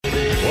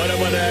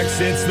What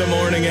X? It's the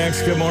Morning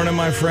X. Good morning,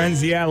 my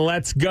friends. Yeah,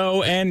 let's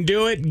go and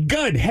do it.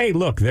 Good. Hey,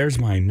 look, there's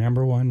my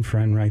number one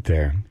friend right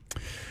there.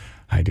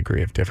 High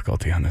degree of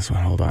difficulty on this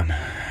one. Hold on. I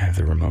have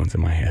the Ramones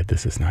in my head.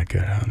 This is not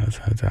good.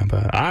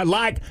 I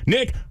like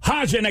Nick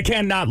Hodgen. I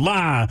cannot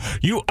lie.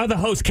 You other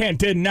hosts can't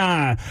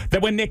deny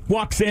that when Nick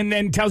walks in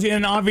and tells you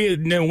an obvious...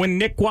 When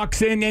Nick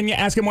walks in and you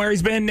ask him where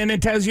he's been and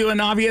it tells you an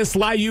obvious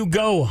lie, you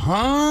go,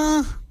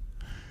 huh?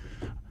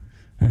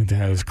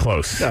 That was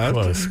close. No,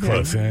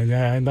 close.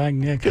 I like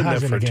Nick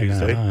Hodgen for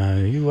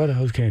Tuesday. You other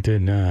hosts can't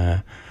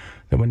deny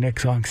that when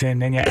Nick walks in,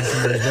 then you ask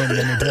him where he's been,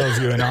 and he tells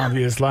you an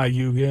obvious lie.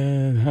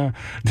 You huh?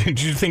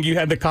 Did you think you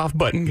had the cough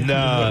button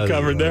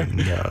covered there?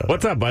 No.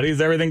 What's up, buddy?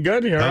 Is everything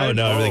good? You all right? Oh,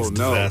 no, everything's a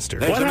disaster.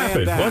 What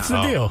happened? What's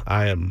the deal?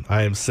 I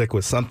am sick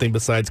with something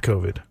besides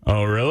COVID.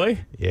 Oh, really?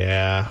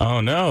 Yeah.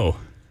 Oh, no.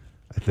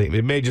 I think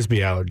it may just be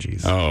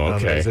allergies. Oh,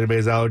 okay. Is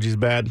anybody's allergies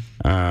bad?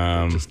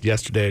 Just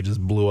yesterday, it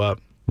just blew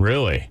up.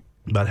 Really?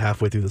 About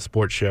halfway through the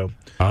sports show.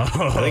 Oh.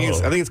 I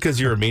think it's because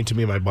you were mean to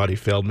me. My body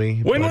failed me.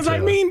 When was I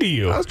mean to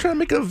you? I was trying to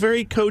make a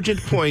very cogent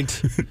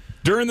point.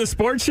 During the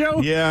sports show?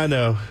 Yeah, I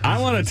know.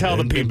 I want to tell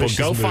the people,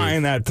 go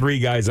find that Three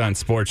Guys on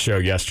Sports show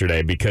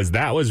yesterday, because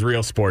that was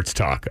real sports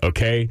talk,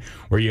 okay?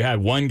 Where you had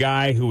one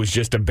guy who was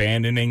just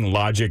abandoning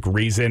logic,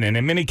 reason, and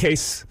in many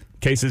cases,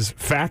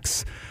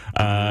 facts,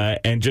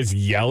 and just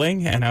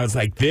yelling. And I was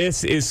like,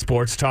 this is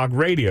sports talk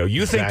radio.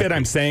 You think that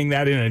I'm saying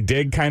that in a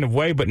dig kind of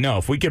way, but no,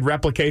 if we could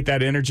replicate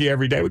that energy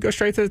every day, we go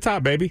straight to the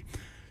top, baby.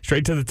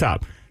 Straight to the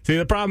top. See,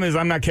 the problem is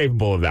I'm not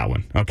capable of that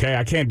one. Okay,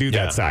 I can't do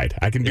that side.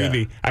 I can do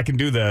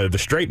the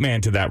straight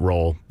man to that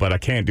role, but I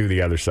can't do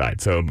the other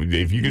side. So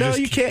if you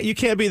can, you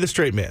can't be the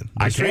straight man.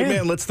 The straight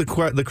man lets the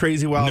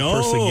crazy wild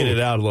person get it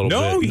out a little bit.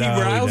 No, he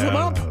riles him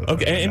up.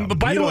 Okay, and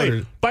by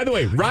the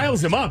way,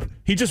 riles him up.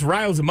 He just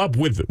riles him up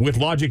with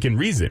logic and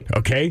reason.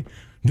 Okay,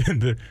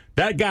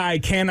 that guy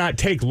cannot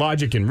take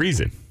logic and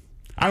reason.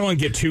 I don't want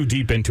to get too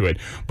deep into it,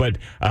 but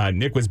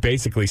Nick was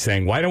basically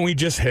saying, why don't we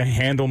just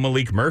handle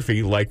Malik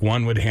Murphy like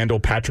one would handle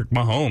Patrick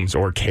Mahomes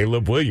or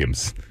Caleb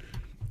Williams?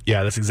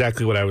 Yeah, that's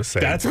exactly what I was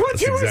saying. That's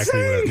what you were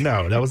saying?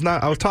 No, that was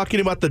not. I was talking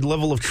about the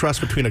level of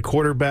trust between a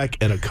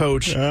quarterback and a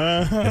coach,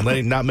 and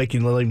letting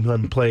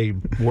them play,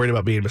 worried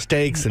about being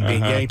mistakes and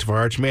being yanked for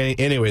Arch Manning.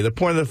 Anyway, the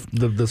point of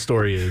the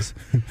story is,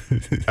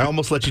 I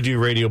almost let you do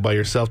radio by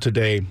yourself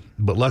today,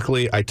 but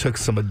luckily I took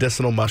some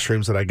medicinal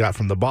mushrooms that I got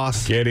from the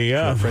boss. Giddy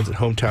up. My friends at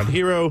Hometown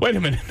Hero. Wait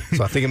a minute.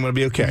 So I think I'm going to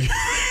be okay.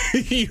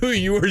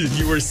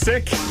 You were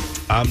sick?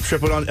 I'm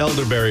tripping on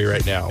elderberry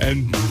right now.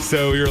 And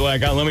so you're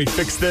like, let me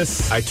fix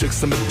this? I took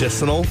some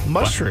medicinal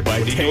mushrooms.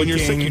 What do you do when you're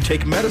sick? You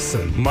take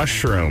medicine.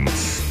 Mushrooms.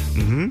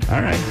 Mm-hmm.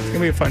 All right. It's going to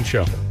be a fun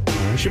show.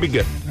 It should be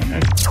good.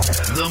 Right.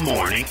 The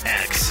Morning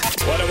X.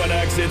 What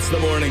X? It's the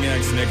Morning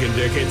X, Nick and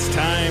Dick. It's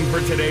time for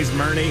today's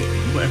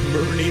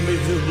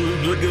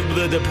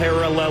the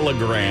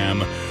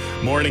parallelogram.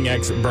 Morning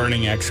X,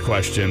 Burning X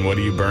question. What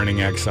are you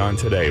burning X on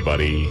today,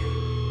 buddy?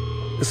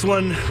 This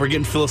one, we're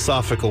getting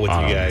philosophical with you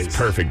guys. It's a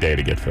perfect day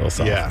to get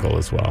philosophical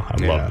as well. I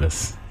love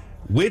this.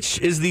 Which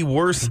is the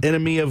worst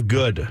enemy of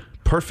good?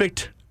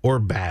 Perfect or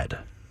bad?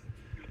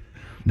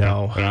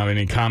 No. I don't have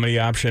any comedy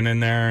option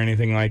in there or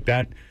anything like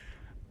that.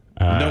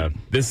 Nope.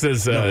 This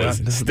is... we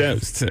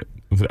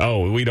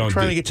don't... I'm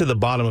trying to get to the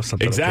bottom of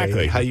something.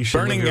 Exactly. Okay? How you should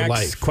Burning live your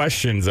X life.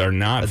 Questions are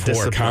not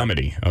for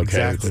comedy. Okay,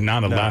 Exactly. It's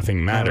not a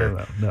laughing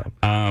matter. No.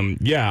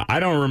 I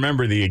don't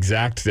remember the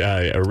exact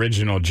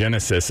original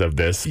genesis of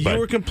this. You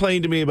were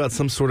complaining to me about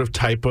some sort of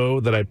typo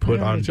that I put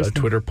on a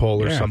Twitter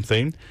poll or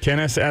something.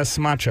 Canis S.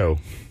 Macho.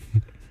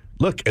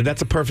 Look, and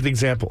that's a perfect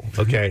example,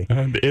 okay?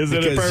 Is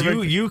it a perfect?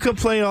 Because you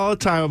complain all the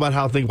time about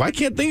how why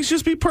can't things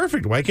just be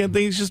perfect? Why can't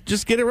things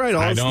just get it right?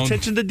 All this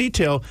attention to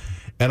detail.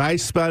 And I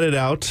spouted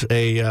out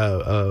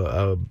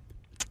a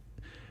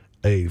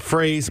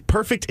phrase,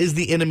 perfect is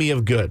the enemy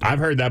of good. I've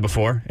heard that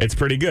before. It's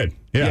pretty good.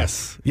 Yeah.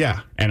 Yes. Yeah.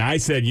 And I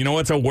said, you know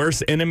what's a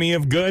worse enemy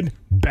of good?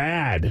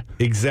 Bad.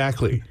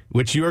 Exactly.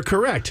 Which you are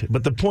correct.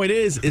 But the point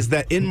is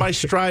that in my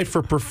strive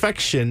for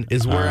perfection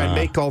is where I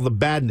make all the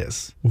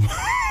badness.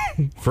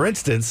 For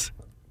instance,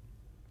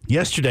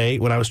 yesterday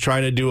when I was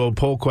trying to do a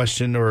poll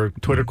question or a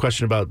Twitter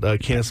question about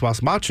Canis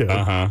Mas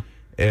Macho,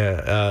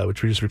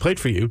 which we just replayed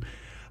for you,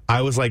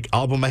 I was like,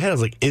 all up in my head, I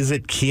was like, is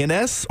it Kien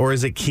S or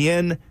is it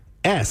Kien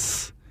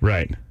S?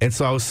 Right. And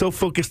so I was so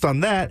focused on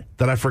that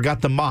I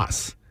forgot the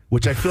Mas,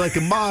 which I feel like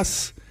a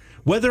Mas,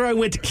 whether I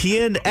went to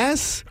Kien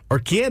S or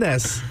Kien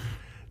S,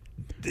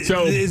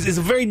 is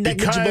a very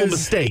negligible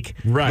mistake.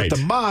 Right. But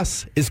the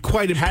Mas is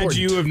quite important.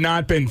 Had you have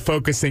not been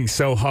focusing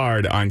so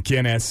hard on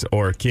Kien S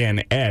or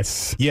Kien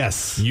S,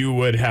 yes, you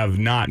would have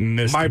not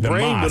missed my the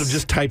brain Mas. would have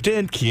just typed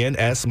in Kien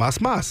S Mas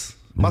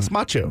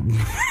Macho.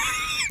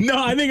 No,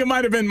 I think it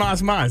might have been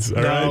Mas. It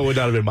would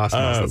not have been Mas.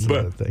 That's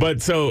another thing.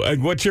 But so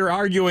what you're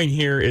arguing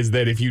here is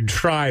that if you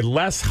try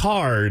less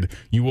hard,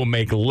 you will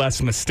make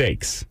less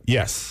mistakes.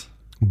 Yes.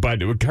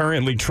 But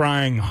currently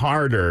trying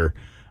harder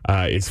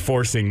is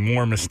forcing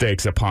more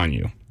mistakes upon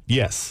you.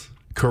 Yes.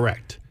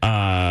 Correct.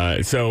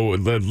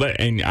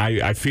 And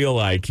I feel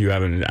like you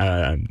haven't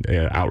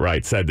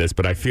outright said this,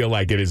 but I feel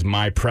like it is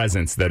my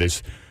presence that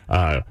is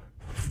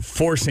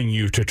forcing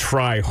you to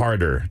try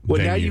harder.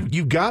 Well, now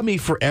you've got me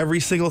for every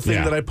single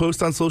thing that I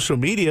post on social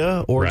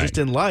media or just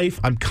in life.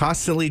 I'm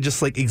constantly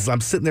just like,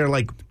 I'm sitting there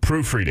like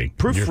proofreading.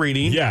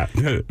 Yeah.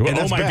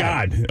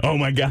 Oh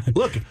my God.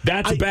 Look,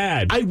 that's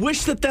bad. I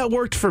wish that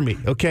worked for me.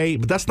 Okay.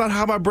 But that's not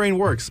how my brain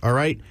works. All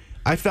right.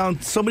 I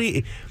found so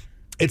many.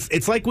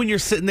 It's like when you're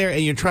sitting there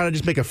and you're trying to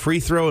just make a free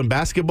throw in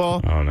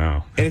basketball. Oh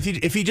no. And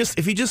if you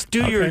just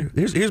do your,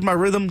 here's my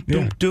rhythm,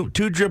 two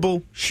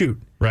dribble, shoot.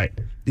 Right.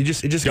 It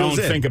just don't goes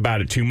in. think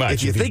about it too much.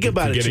 If you think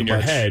about it get too in your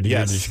much, head,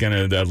 you're just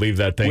going to leave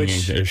that thing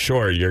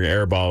short. Your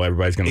air ball,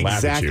 everybody's going to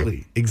laugh at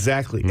you.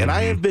 Exactly. And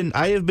I have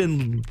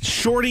been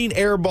shorting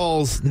air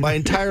balls my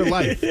entire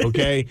life.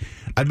 Okay,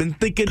 I've been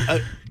thinking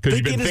because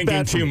you've been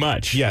thinking too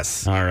much.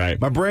 Yes. All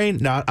right. My brain.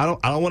 Now I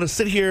don't want to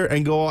sit here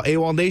and go all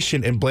AWOL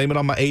Nation and blame it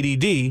on my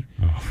ADD.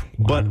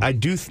 But I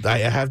do. I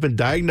have been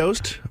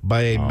diagnosed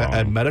by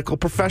a medical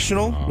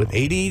professional with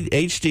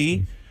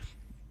ADHD.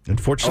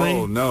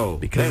 Unfortunately,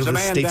 because of the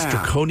state's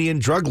draconian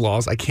drug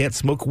laws, I can't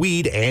smoke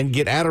weed and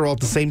get Adderall at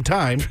the same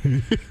time.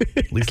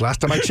 At least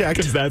last time I checked.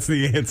 Because that's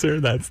the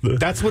answer.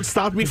 That's what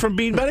stopped me from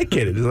being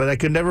medicated. Is that I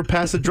could never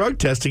pass a drug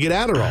test to get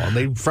Adderall, and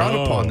they frown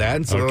upon that.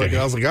 And so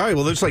I was like, all right,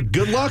 well, there's like,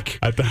 good luck.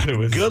 I thought it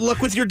was good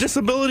luck with your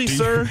disability,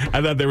 sir.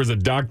 I thought there was a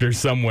doctor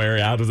somewhere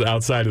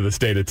outside of the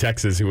state of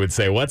Texas who would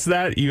say, "What's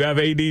that? You have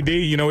ADD?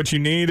 You know what you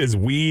need is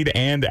weed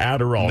and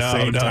Adderall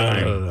same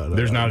time." No,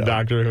 there's not a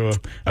doctor who.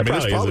 I mean, there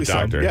is a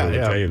doctor who would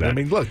tell you that. I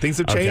mean, look, things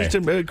have changed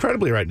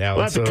incredibly right now.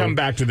 We'll have to come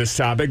back to this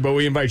topic, but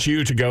we invite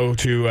you to go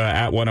to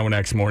at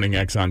 101X Morning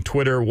X on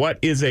Twitter. What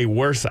is a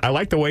worse? I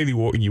like the way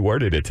you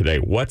worded it today.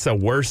 What's a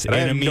worse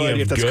enemy of good? I have no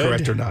idea if that's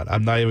correct or not.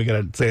 I'm not even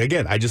going to say it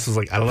again. I just was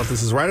like, I don't know if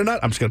this is right or not.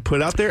 I'm just going to put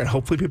it out there, and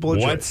hopefully people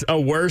enjoy it. What's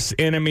a worse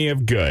enemy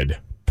of good?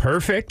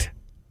 Perfect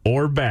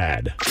or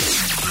bad?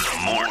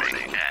 The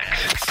Morning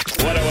X.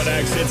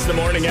 101X, it's the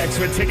Morning X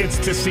with tickets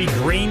to see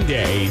Green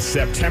Day,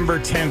 September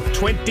 10th,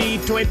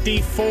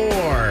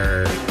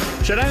 2024.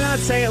 Should I not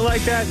say it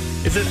like that?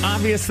 Is it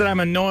obvious that I'm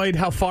annoyed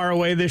how far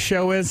away this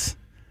show is?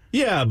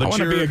 Yeah, but I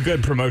want to be a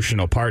good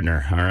promotional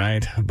partner, all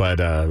right? But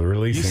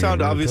releasing... You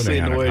sound obviously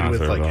annoyed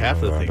with like half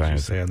the things you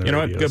say on the radio. You know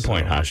what? Good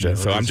point, Hashda.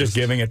 So I'm just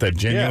giving it the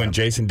genuine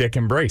Jason Dick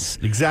embrace.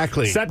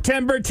 Exactly.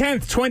 September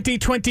 10th,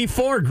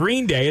 2024,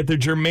 Green Day at the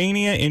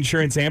Germania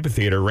Insurance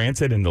Amphitheater,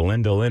 Rancid and the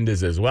Linda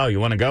Lindas as well. You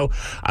want to go?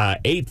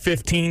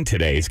 8:15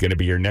 today is going to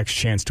be your next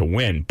chance to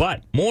win.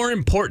 But more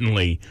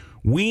importantly...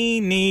 we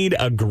need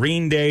a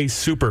Green Day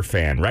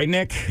superfan, right,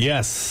 Nick?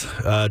 Yes.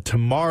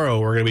 Tomorrow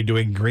we're going to be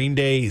doing Green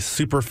Day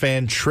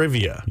superfan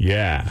trivia.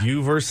 Yeah.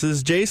 You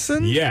versus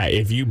Jason? Yeah,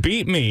 if you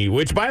beat me,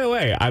 which, by the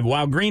way,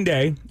 while Green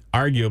Day,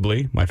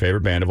 arguably my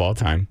favorite band of all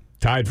time,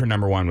 tied for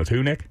number one with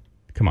who, Nick?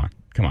 Come on.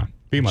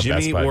 Be my Jimmy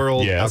best bud.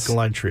 World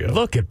Alkaline Trio.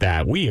 Look at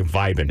that. We are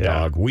vibing,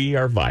 dog. We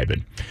are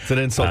vibing. It's an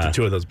insult to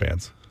two of those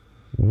bands.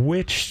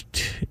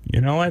 You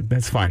know what?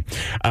 That's fine.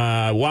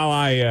 While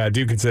I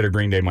do consider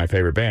Green Day my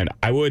favorite band,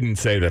 I wouldn't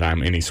say that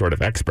I'm any sort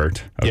of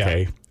expert,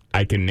 okay? Yeah.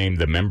 I can name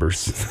the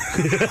members.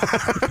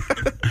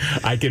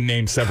 I can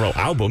name several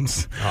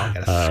albums. Oh, I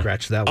gotta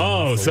scratch that one.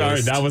 Oh, sorry.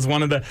 List. That was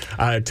one of the...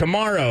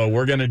 tomorrow,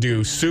 we're going to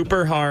do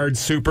super hard,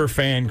 super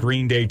fan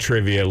Green Day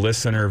trivia,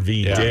 listener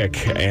v.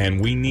 Dick,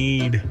 and we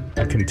need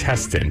a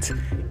contestant.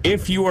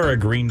 If you are a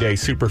Green Day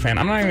super fan,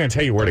 I'm not even going to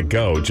tell you where to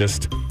go.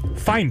 Just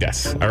find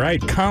us, all right?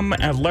 Come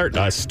alert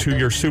us to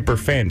your super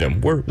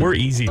fandom. We're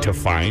easy to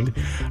find,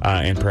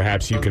 and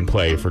perhaps you can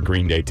play for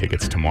Green Day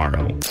tickets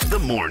tomorrow. The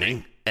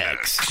Morning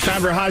X.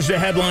 Time for Hajda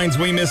headlines.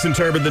 We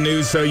misinterpret the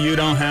news so you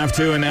don't have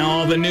to. And now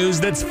all the news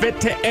that's fit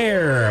to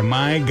air.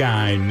 My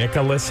guy,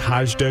 Nicholas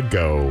Hajda,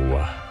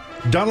 go.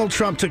 Donald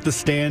Trump took the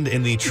stand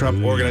in the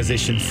Trump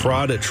Organization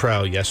fraud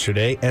trial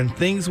yesterday, and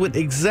things went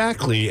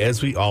exactly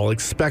as we all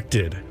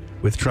expected,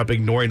 with Trump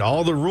ignoring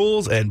all the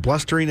rules and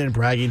blustering and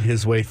bragging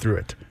his way through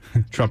it.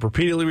 Trump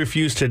repeatedly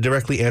refused to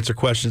directly answer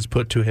questions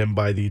put to him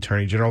by the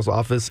Attorney General's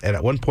office, and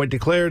at one point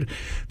declared,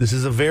 "This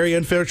is a very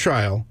unfair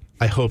trial.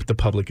 I hope the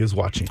public is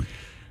watching."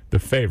 The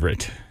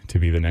favorite to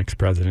be the next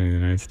president of the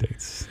United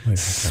States.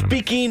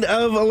 Speaking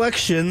of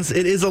elections,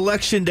 it is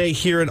Election Day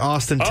here in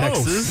Austin,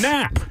 Texas. Oh,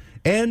 snap!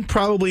 And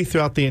probably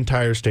throughout the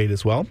entire state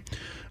as well.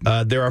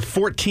 There are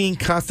 14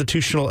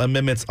 constitutional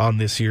amendments on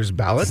this year's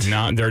ballot.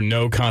 There are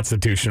no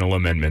constitutional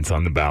amendments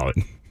on the ballot.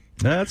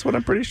 That's what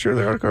I'm pretty sure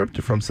the article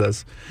from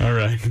says. All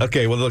right.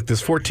 Okay, well, look,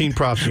 there's 14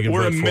 props you can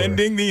We're vote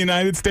amending the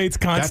United States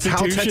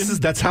Constitution.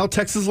 That's how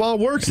Texas law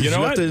works. You know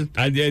what?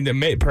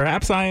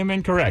 Perhaps I am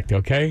incorrect,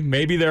 okay?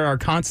 Maybe there are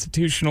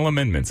constitutional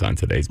amendments on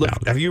today's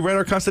ballot. Have you read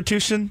our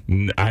Constitution?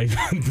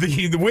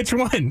 Which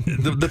one?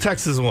 The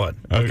Texas one,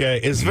 okay?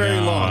 It's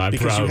very long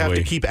because you have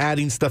to keep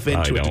adding stuff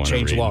into it to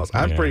change laws.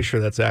 I'm pretty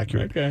sure that's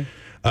accurate. Okay.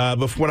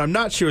 But what I'm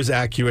not sure is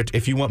accurate,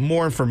 if you want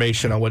more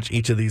information on what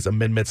each of these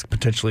amendments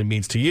potentially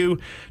means to you,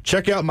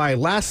 check out my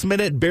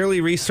last-minute,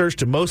 barely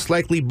researched, most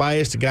likely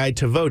biased guide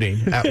to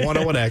voting at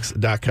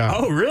 101x.com.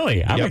 Oh,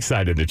 really? I'm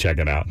excited to check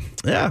it out.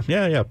 Yeah.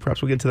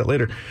 Perhaps we'll get into that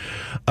later.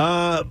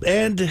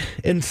 And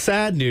in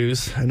sad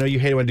news, I know you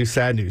hate when I do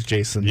sad news,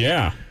 Jason.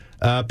 Yeah.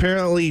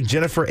 Apparently,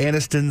 Jennifer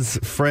Aniston's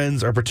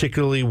friends are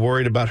particularly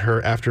worried about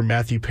her after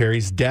Matthew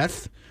Perry's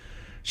death.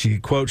 She,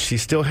 quote, she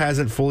still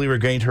hasn't fully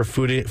regained her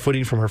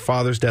footing from her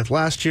father's death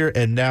last year,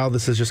 and now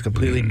this has just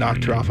completely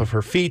knocked her off of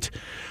her feet.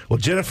 Well,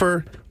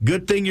 Jennifer,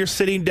 good thing you're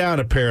sitting down,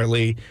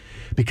 apparently,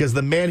 because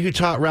the man who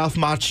taught Ralph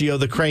Macchio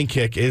the crane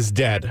kick is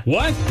dead.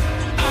 What?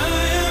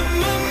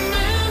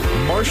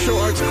 Martial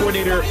arts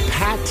coordinator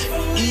Pat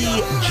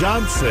E.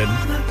 Johnson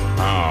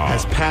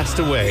has passed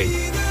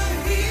away.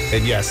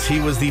 And yes, he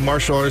was the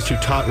martial artist who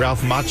taught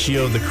Ralph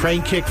Macchio the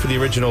crane kick for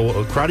the original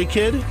Karate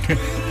Kid.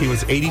 He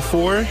was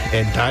 84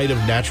 and died of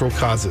natural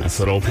causes. That's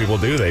what old people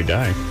do. They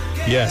die.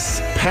 Yes.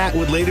 Pat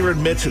would later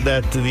admit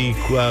that the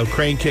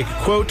crane kick,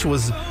 quote,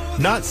 was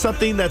not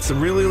something that's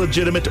really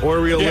legitimate or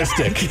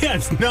realistic. Yeah,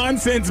 it's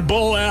nonsense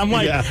bull. And I'm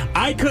like,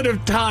 I could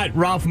have taught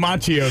Ralph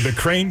Macchio the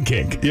crane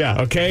kick.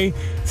 Yeah. Okay?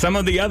 Some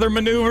of the other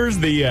maneuvers,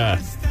 the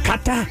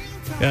kata.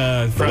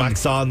 The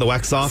wax on, the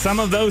wax off. Some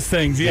of those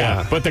things,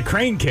 yeah. But the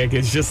crane kick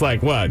is just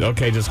like, what?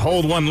 Okay, just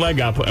hold one leg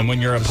up, and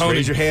when your opponent...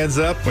 raise your hands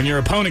up. When your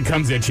opponent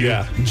comes at you,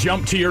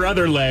 jump to your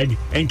other leg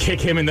and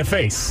kick him in the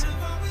face.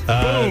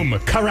 Boom!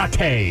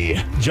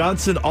 Karate!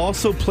 Johnson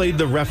also played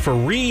the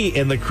referee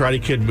in the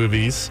Karate Kid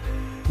movies,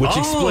 which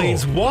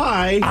explains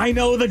why... I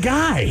know the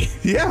guy.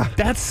 Yeah.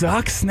 That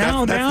sucks.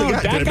 Now, that's the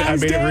guy. that guy's I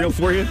made dead. it real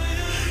for you.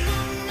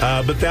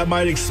 But that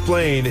might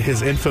explain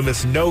his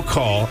infamous no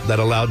call that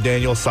allowed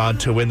Daniel San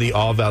to win the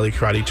All Valley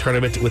Karate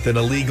Tournament with an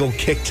illegal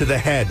kick to the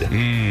head.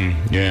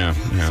 Yeah.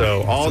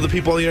 So all the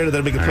people on the internet that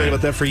have been complaining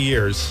about that for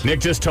years. Nick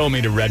just told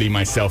me to ready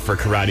myself for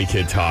Karate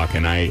Kid talk,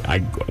 and I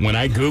when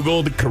I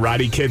Googled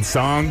Karate Kid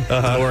song,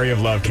 Glory of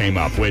Love came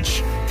up,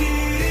 which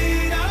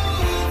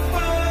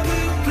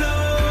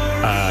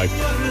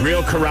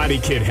real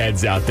Karate Kid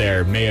heads out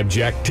there may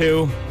object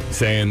to,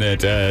 saying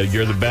that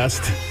you're the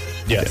best.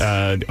 Yes.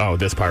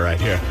 This part right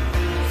here.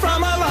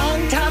 From a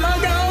long time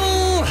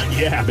ago.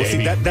 Yeah, baby.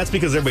 See, that's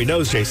because everybody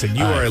knows, Jason,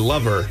 you are a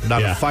lover,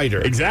 not a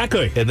fighter.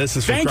 Exactly. And this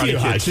is from Karate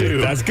Kid 2.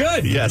 That's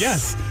good.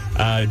 Yes.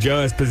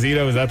 Joe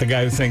Esposito, is that the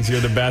guy who thinks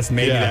you're the best?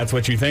 Maybe that's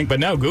what you think. But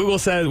no, Google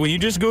says, when you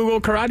just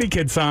Google Karate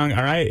Kid song,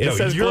 all right, it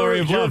says Glory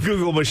of Love. Your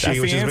Google machine,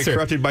 which has been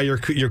corrupted by your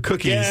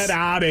cookies. Get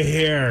out of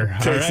here.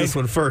 Takes this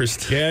one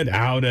first. Get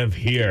out of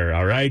here,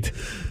 all right?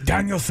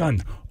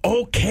 Danielson,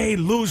 okay,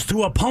 lose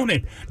to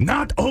opponent.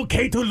 Not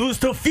okay to lose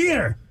to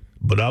fear.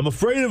 But I'm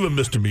afraid of him,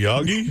 Mr.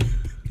 Miyagi.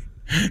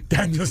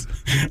 Daniels,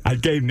 I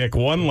gave Nick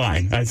one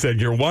line. I said,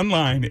 your one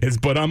line is,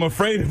 but I'm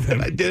afraid of him.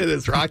 And I did it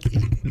as Rocky,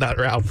 not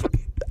Ralph.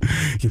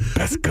 Your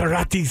best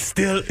karate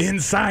still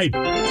inside.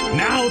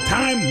 Now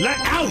time, let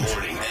out.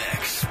 Morning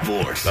X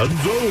Sports.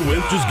 Nothing's over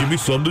with. Just give me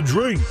something to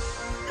drink.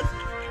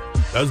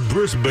 That's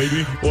brisk,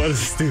 baby. What a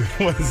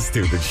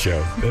stupid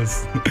show.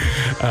 This,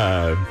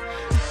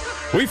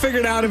 we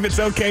figured out if it's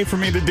okay for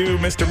me to do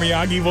Mr.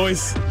 Miyagi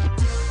voice.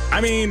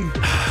 I mean,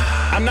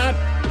 I'm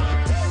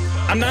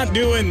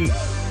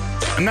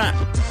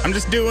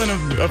just doing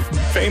a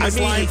famous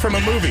line from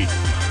a movie.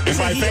 And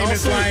by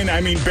famous line,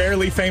 I mean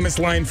barely famous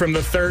line from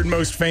the third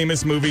most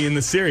famous movie in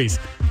the series.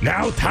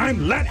 Now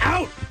time, let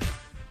out.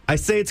 I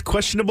say it's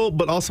questionable,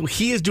 but also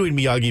he is doing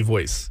Miyagi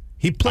voice.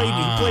 He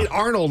played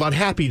Arnold on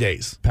Happy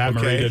Days. Pat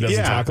Morita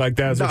doesn't talk like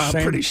that. No,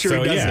 I'm pretty sure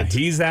he doesn't. Yeah,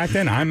 he's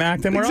acting, I'm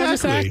acting, we're all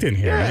just acting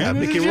here. Yeah,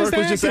 Mickey Rourke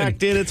was just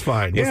acting. It's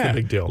fine. What's the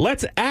big deal?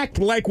 Let's act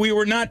like we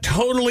were not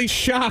totally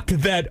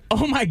shocked that,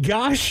 oh my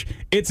gosh,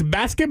 it's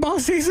basketball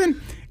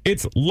season.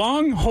 It's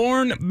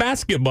Longhorn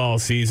basketball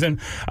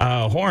season.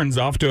 Horns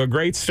off to a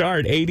great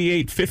start.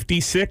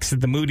 88-56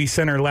 at the Moody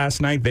Center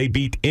last night. They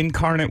beat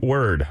Incarnate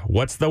Word.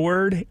 What's the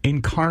word?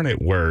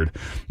 Incarnate Word.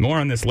 More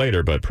on this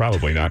later, but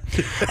probably not.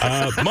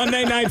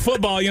 Monday Night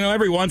Football,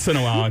 every once in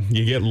a while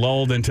you get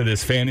lulled into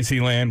this fantasy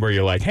land where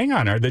you're like, hang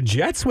on, are the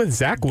Jets with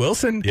Zach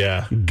Wilson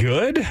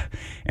good?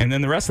 And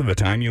then the rest of the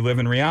time you live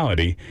in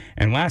reality.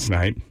 And last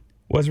night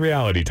was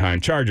reality time.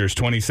 Chargers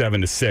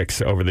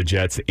 27-6 over the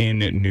Jets in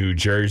New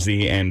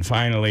Jersey. And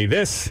finally,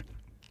 this.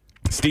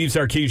 Steve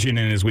Sarkisian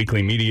in his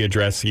weekly media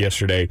address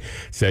yesterday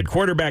said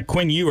quarterback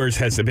Quinn Ewers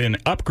has been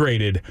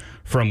upgraded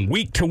from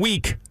week to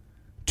week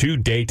to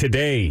day to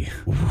day.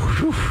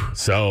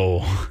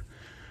 So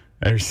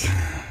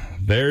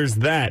there's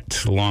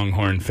that,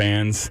 Longhorn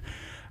fans.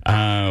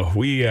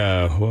 We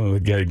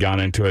got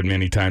into it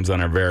many times on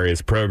our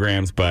various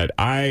programs, but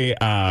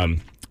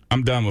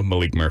I'm done with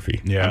Malik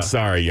Murphy. Yeah. I'm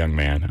sorry, young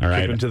man. All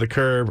right. Kick him to the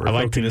curb or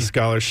revoking his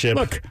scholarship.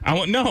 Look,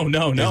 no.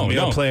 His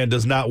meal plan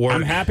does not work.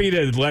 I'm happy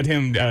to let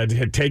him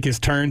take his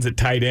turns at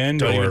tight end.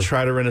 Don't or even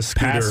try to run a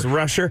scooter. Pass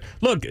rusher.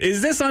 Look,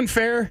 is this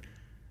unfair?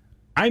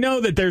 I know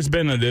that there's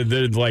been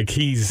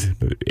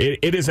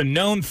it is a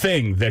known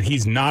thing that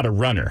he's not a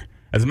runner.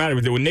 As a matter of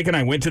fact, when Nick and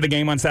I went to the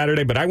game on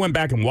Saturday, but I went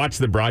back and watched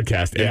the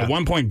broadcast, and at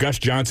one point, Gus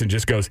Johnson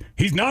just goes,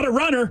 "He's not a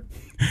runner."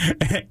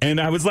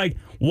 And I was like,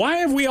 why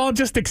have we all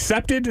just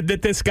accepted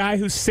that this guy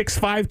who's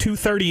 6'5",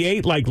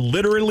 238, like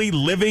literally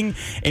living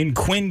in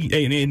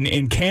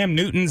Cam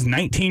Newton's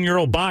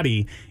 19-year-old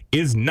body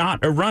is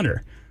not a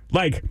runner?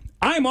 Like,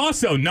 I'm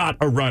also not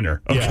a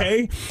runner,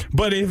 okay? Yeah.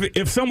 But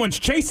if someone's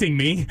chasing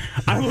me,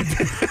 I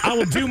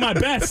will do my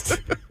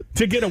best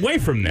to get away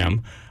from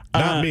them.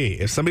 Not me.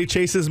 If somebody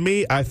chases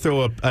me, I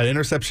throw an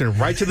interception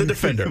right to the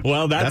defender.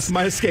 Well, that's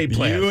my escape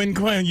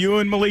plan. You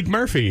and Malik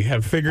Murphy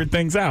have figured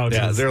things out.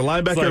 Yeah, there's a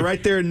linebacker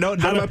right there.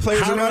 None of my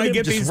players how around do I him.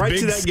 get Just these right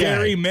big, to that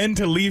scary men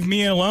to leave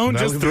me alone?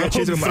 Just throw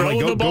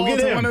the ball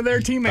to one of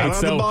their teammates. I don't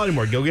have the ball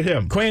anymore. Go get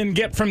him. Quinn,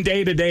 get from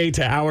day to day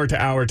to hour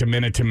to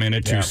minute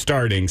to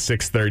starting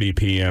 6:30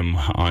 p.m.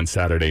 on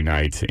Saturday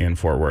night in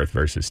Fort Worth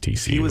versus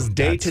TCU. He was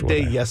day to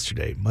day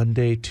yesterday.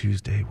 Monday,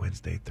 Tuesday,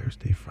 Wednesday,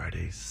 Thursday,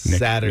 Friday,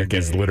 Saturday. Nick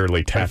is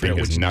literally tapping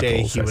his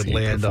knuckles. He would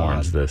land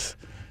on this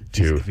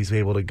if he's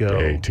able to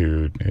go.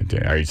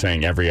 Are you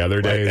saying every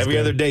other day? Every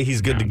other day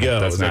he's good to go.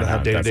 That's not how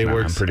day-to-day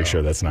works. I'm pretty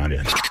sure that's not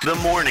it. The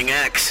Morning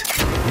X.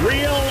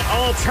 Real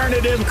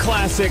alternative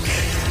classic.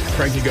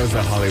 Frankie Goes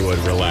to Hollywood.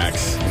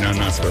 Relax. I'm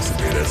not supposed to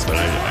do this, but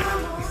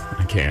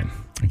I can't.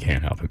 I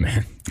can't help it,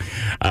 man.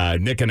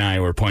 Nick and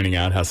I were pointing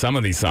out how some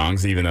of these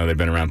songs, even though they've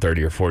been around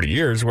 30 or 40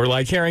 years, we're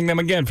like hearing them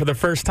again for the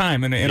first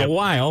time in a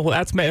while.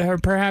 That's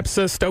perhaps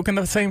stoking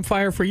the same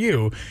fire for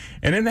you.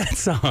 And in that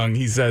song,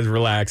 he says,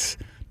 relax,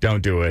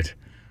 don't do it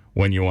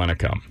when you want to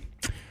come,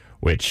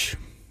 which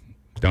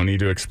don't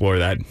need to explore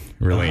that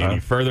really any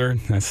further.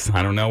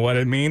 I don't know what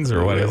it means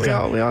or what it is.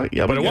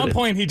 But at one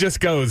point, he just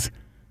goes,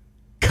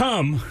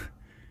 come,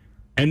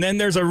 and then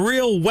there's a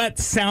real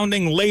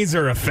wet-sounding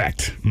laser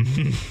effect.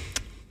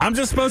 I'm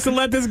just supposed to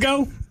let this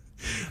go?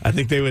 I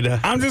think they would.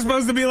 I'm just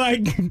supposed to be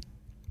like,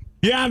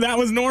 yeah, that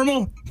was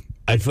normal?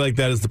 I feel like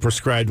that is the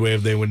prescribed way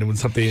of when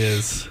something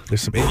is,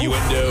 there's some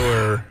innuendo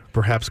or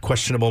perhaps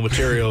questionable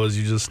material as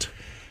you just...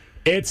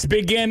 It's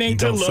beginning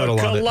to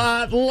look a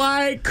lot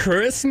like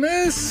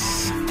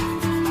Christmas.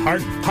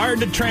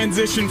 Hard to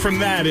transition from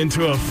that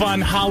into a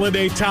fun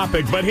holiday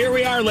topic, but here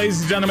we are,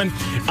 ladies and gentlemen.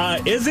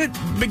 Is it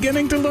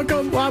beginning to look a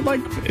lot like...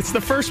 It's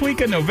the first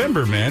week of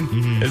November, man.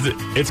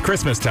 Mm-hmm. It's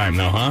Christmas time,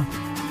 though, huh?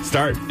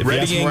 Start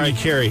readying, Mariah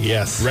Carey,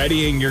 yes.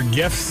 Readying your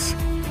gifts,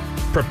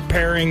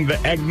 preparing the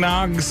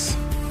eggnogs.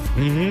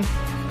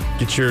 Mm-hmm.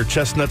 Get your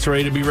chestnuts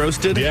ready to be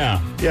roasted.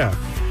 Yeah. Yeah.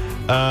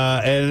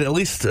 And at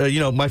least,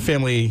 my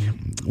family,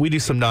 we do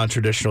some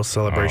non-traditional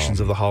celebrations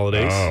of the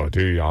holidays. Oh,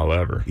 do y'all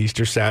ever?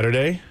 Easter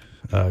Saturday,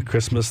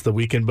 Christmas the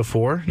weekend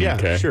before. Yeah,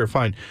 okay. Sure,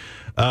 fine.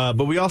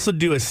 But we also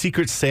do a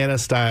Secret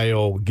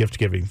Santa-style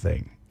gift-giving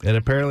thing. And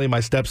apparently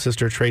my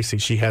stepsister, Tracy,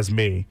 she has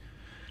me.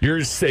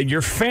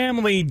 Your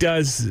family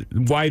does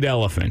White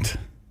Elephant.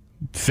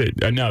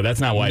 No,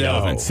 that's not White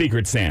Elephant.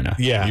 Secret Santa.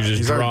 Yeah. You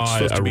just draw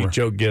supposed to be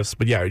joke gifts.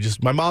 But yeah,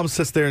 my mom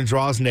sits there and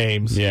draws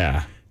names.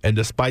 Yeah. And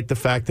despite the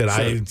fact that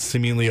I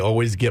seemingly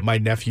always get my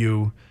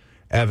nephew,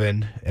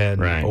 Evan,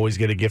 and always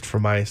get a gift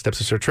from my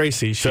stepsister,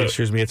 Tracy, she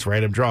assures me it's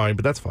random drawing,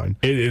 but that's fine.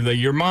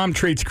 Your mom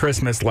treats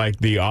Christmas like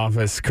the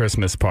office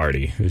Christmas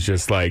party. It's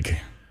just like...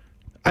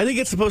 I think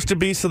it's supposed to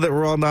be so that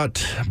we're all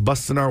not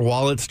busting our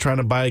wallets trying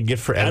to buy a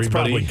gift for everybody. That's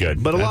probably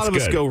good. But a lot of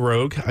us go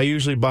rogue. I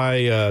usually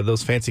buy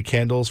those fancy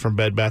candles from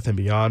Bed Bath &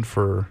 Beyond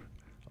for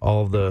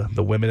all of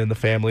the women in the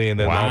family, and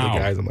then all the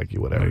guys, I'm like,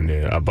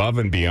 whatever. Above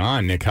and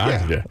beyond, Nick.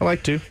 Yeah, I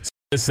like to.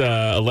 This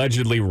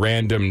allegedly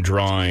random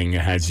drawing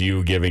has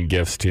you giving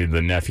gifts to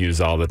the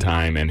nephews all the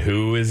time, and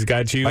who has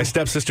got you? My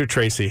stepsister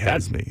Tracy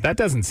has me. That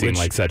doesn't seem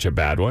like such a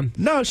bad one.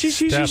 No, she's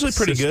usually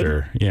pretty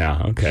good.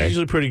 Yeah, okay. She's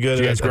usually pretty good.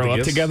 Did you guys grow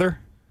up together?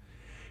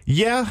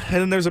 Yeah, and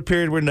then there's a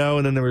period where no,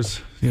 and then there was,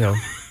 now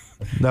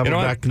I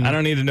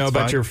don't need to know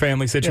about your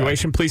family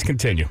situation. Yeah. Please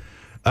continue.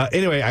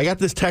 Anyway, I got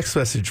this text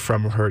message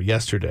from her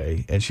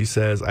yesterday, and she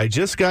says, "I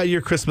just got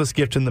your Christmas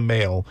gift in the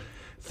mail.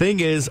 Thing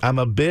is, I'm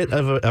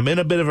in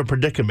a bit of a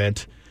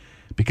predicament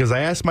because I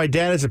asked my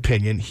dad his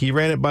opinion. He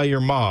ran it by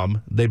your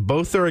mom. They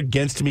both are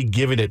against me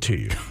giving it to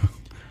you.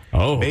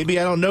 Oh, maybe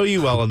I don't know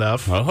you well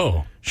enough.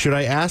 Oh, should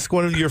I ask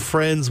one of your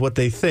friends what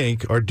they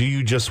think, or do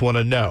you just want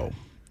to know?"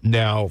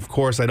 Now, of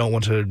course, I don't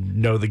want to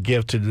know the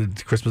gift. The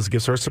Christmas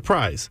gifts are a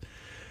surprise.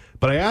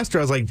 But I asked her,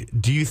 I was like,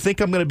 do you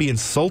think I'm going to be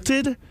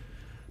insulted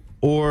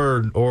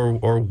or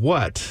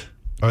what?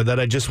 Or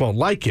that I just won't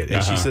like it?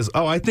 And she says,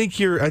 I think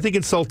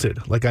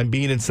insulted, like I'm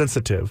being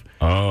insensitive.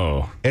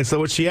 Oh. And so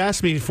what she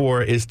asked me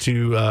for is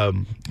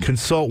to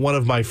consult one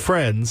of my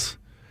friends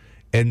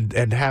and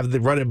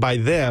run it by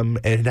them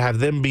and have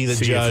them be the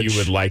judge. If you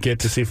would like it.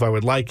 To see if I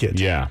would like it.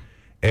 Yeah.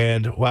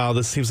 And while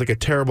this seems like a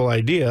terrible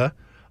idea,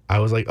 I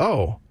was like,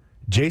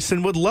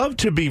 Jason would love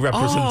to be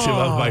representative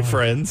of my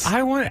friends.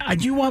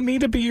 You want me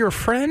to be your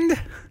friend?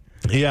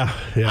 Yeah.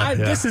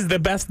 This is the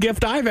best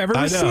gift I've ever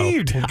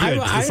received. Well, good.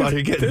 That's all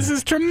you're getting. This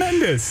is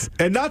tremendous.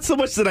 And not so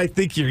much that I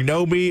think you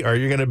know me or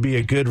you're going to be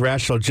a good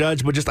rational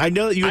judge, but just I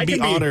know that you would be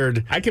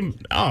honored to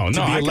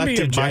be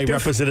elected my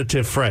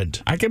representative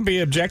friend. I can be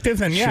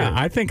objective, and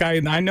I think I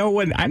know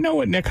what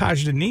Nick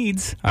Hajda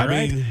needs. All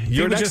right,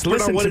 you're an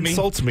expert on what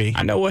insults me.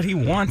 I know what he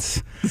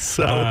wants.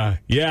 So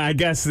I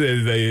guess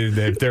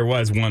if there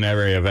was one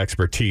area of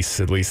expertise,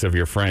 at least of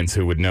your friends,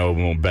 who would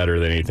know better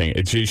than anything,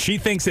 she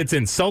thinks it's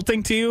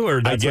insulting to you,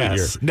 or that's what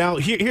you're... Now,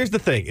 here's the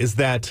thing: is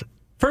that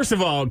first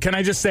of all, can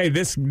I just say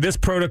this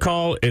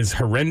protocol is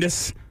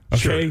horrendous. Okay,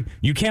 sure.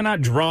 You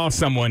cannot draw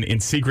someone in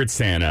Secret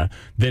Santa,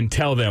 then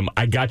tell them,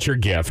 I got your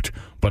gift,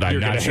 but I'm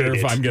not sure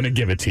if I'm going to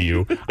give it to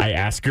you. I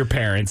asked your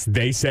parents.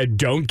 They said,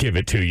 don't give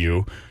it to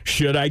you.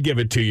 Should I give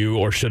it to you,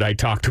 or should I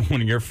talk to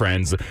one of your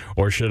friends,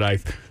 or should I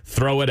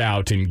throw it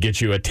out and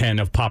get you a 10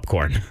 of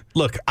popcorn?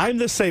 Look, I'm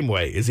the same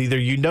way. Is either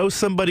you know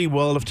somebody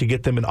well enough to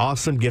get them an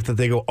awesome gift that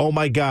they go, oh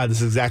my God,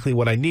 this is exactly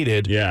what I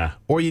needed. Yeah.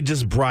 Or you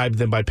just bribe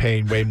them by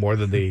paying way more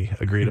than the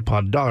agreed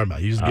upon dollar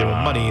amount. You just give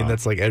them money, and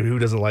that's like, who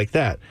doesn't like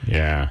that?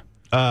 Yeah.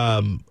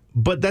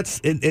 But that's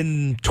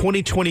in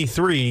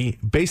 2023.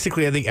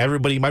 Basically, I think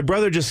everybody. My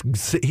brother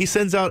he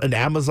sends out an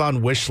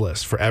Amazon wish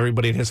list for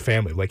everybody in his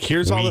family. Like,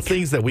 here's all the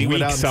things that we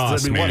went out and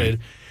said we wanted.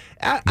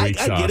 I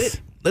get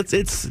it.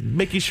 It's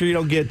making sure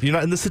you're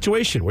not in the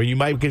situation where you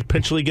might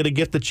potentially get a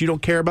gift that you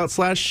don't care about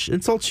 /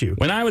 insults you.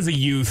 When I was a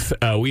youth,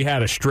 we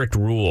had a strict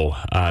rule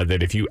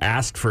that if you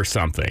asked for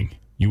something,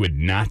 you would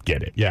not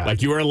get it. Yeah.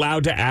 Like, you were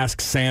allowed to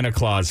ask Santa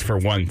Claus for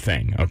one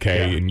thing,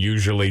 okay? Yeah. And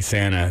usually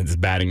Santa's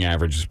batting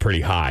average is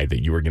pretty high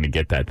that you were going to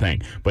get that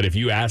thing. But if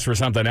you asked for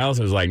something else,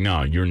 it was like,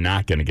 no, you're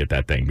not going to get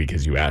that thing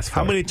because you asked for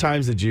it. How many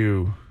times did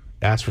you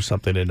ask for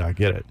something and not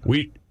get it?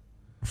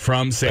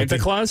 From Santa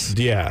Claus?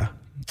 Yeah.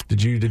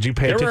 Did you pay attention to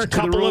the rules? There were a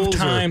couple of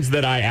times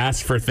that I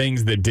asked for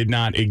things that did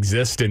not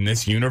exist in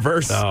this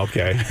universe. Oh,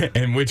 okay.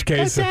 In which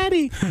case,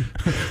 Daddy.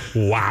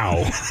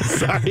 Wow.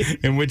 Sorry.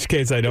 In which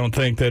case, I don't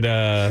think that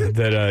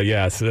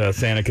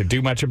Santa could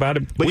do much about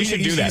it. But we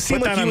should do that.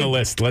 Put that on the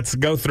list. Let's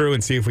go through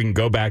and see if we can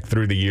go back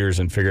through the years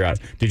and figure out.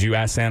 Did you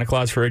ask Santa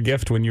Claus for a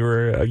gift when you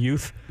were a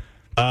youth?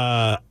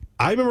 I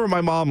remember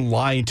my mom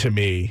lying to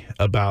me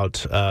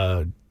about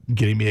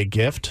getting me a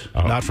gift,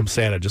 not from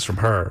Santa, just from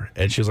her.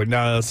 And she was like,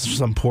 no, this is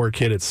some poor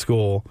kid at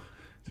school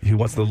who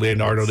wants the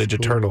Leonardo Ninja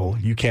Turtle.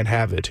 You can't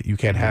have it. You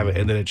can't have it.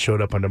 And then it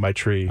showed up under my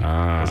tree.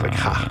 I was like,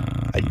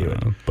 I knew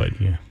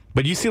it.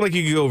 But you seem like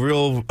you could go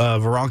real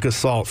Veronica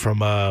Salt from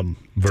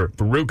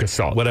Veruca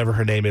Salt, whatever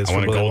her name is. I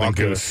want a golden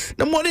goose.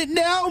 I want it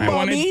now,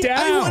 Mommy.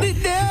 I want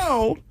it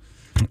now.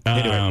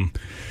 Anyway.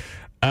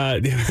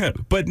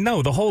 But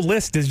no, the whole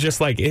list is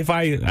just like, if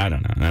I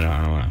don't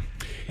know.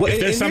 Well, if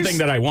there's something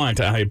that I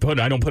want, I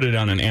don't put it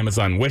on an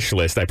Amazon wish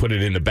list. I put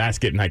it in the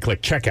basket and I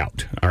click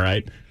checkout. All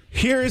right.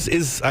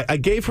 I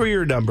gave her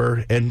your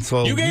number, and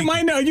so you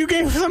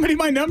gave somebody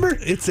my number.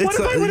 What if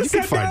I would have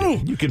said no?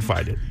 You can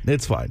find it.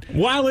 It's fine.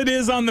 While it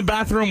is on the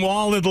bathroom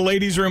wall of the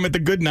ladies' room at the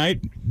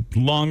Goodnight,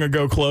 long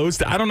ago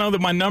closed, I don't know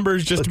that my number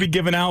is just to be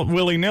given out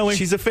willy nilly.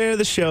 She's a fan of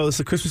the show. It's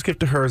a Christmas gift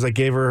to her. I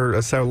gave her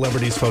a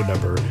celebrity's phone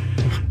number,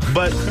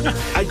 but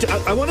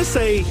I want to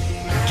say,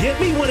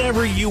 get me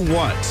whatever you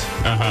want.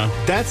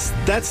 That's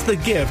the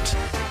gift.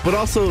 But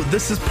also,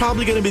 this is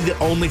probably going to be the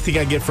only thing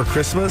I get for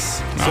Christmas.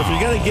 So if you're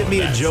going to give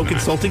me a joke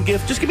insulting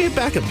gift, just give me a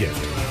backup gift.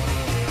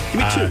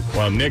 Give me two.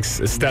 Well, Nick's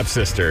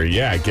stepsister,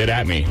 get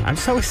at me. I'm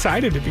so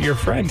excited to be your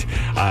friend.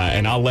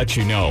 And I'll let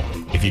you know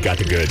if you got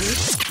the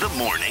goods. The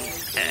Morning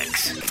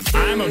X.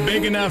 I'm a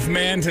big enough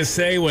man to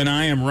say when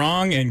I am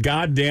wrong, and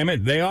God damn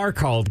it, they are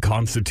called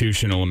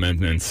constitutional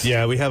amendments.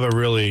 Yeah, we have a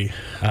really...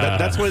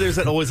 that's why there's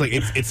that always, like,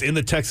 it's in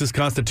the Texas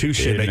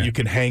Constitution that you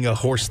can hang a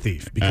horse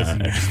thief, because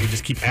we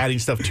just keep adding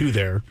stuff to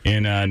there.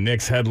 In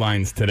Nick's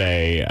headlines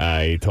today,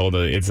 I told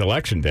it's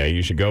election day.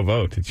 You should go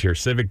vote. It's your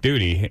civic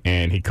duty.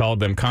 And he called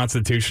them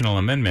constitutional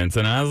amendments.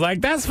 And I was like,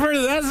 that's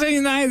the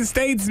United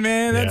States,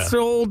 man. That's the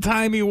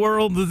old-timey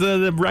world,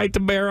 the right to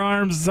bear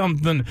arms,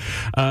 something.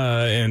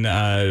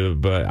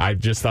 But I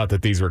just thought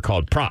that these were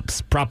called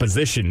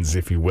propositions,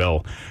 if you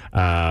will.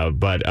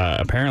 But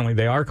apparently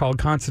they are called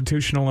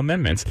constitutional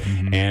amendments.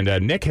 Mm-hmm.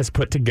 And Nick has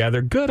put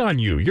together, good on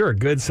you, you're a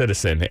good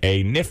citizen,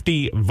 a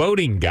nifty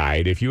voting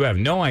guide. If you have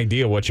no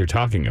idea what you're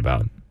talking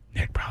about,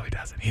 Nick probably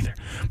doesn't either.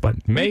 But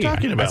maybe,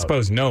 I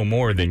suppose, no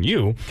more than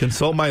you.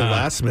 Consult my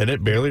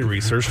last-minute, barely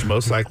researched,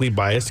 most likely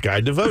biased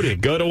guide to voting.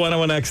 Go to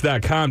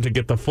 101x.com to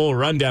get the full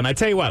rundown. I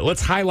tell you what,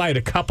 let's highlight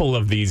a couple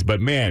of these. But,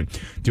 man,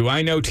 do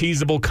I know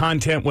teasable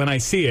content when I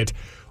see it?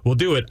 We'll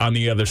do it on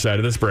the other side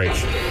of this break.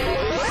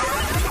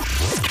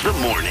 The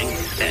Morning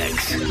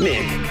X.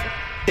 Nick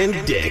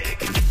and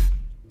Dick.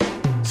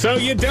 So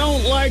you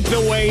don't like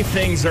the way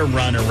things are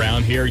run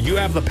around here. You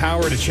have the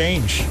power to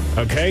change,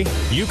 okay?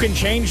 You can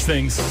change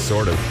things,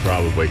 sort of,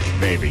 probably,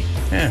 maybe.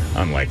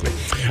 Unlikely.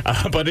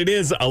 But it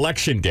is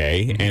Election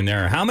Day, and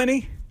there are how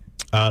many?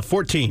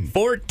 14.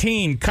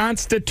 14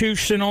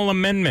 constitutional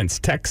amendments,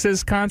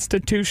 Texas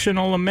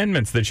constitutional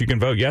amendments that you can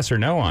vote yes or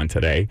no on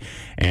today.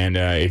 And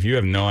if you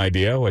have no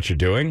idea what you're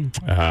doing,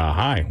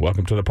 hi,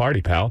 welcome to the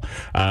party, pal.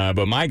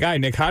 But my guy,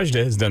 Nick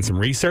Hajda, has done some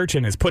research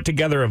and has put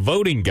together a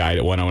voting guide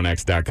at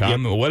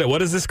 101x.com. Yep.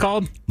 What is this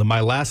called?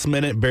 My last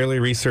minute, barely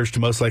researched,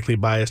 most likely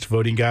biased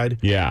voting guide.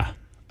 Yeah.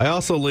 I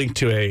also linked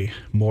to a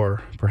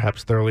more,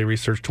 perhaps thoroughly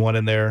researched one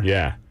in there.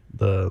 Yeah.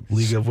 The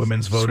League of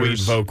Women's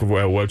Voters. Sweet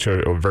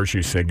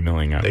virtue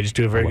signaling. They just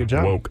do a very good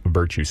job. Woke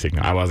virtue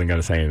signal. I wasn't going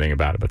to say anything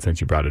about it, but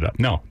since you brought it up.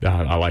 No,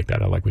 I like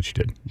that. I like what you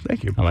did.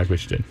 Thank you. I like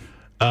what you did.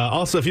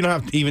 Also, if you don't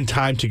have even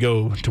time to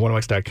go to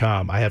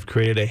 101x.com, I have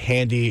created a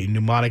handy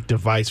mnemonic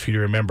device for you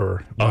to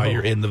remember while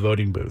you're in the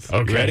voting booth.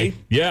 Okay. You ready?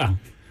 Yeah.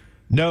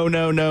 No,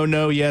 no, no,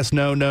 no, yes,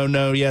 no, no,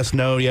 no, yes,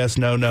 no, yes,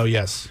 no, no,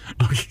 yes.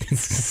 Okay,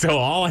 so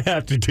all I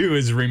have to do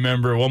is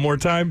remember one more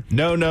time?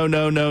 No, no,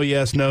 no, no,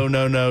 yes, no,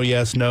 no, no,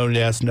 yes, no,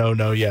 yes, no,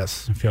 no,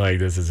 yes. I feel like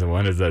this is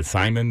that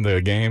Simon,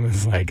 the game?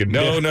 It's like,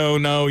 no, no,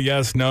 no,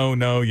 yes, no,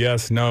 no,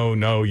 yes, no,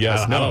 no,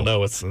 yes, no. I don't know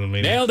what's the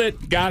meaning. Nailed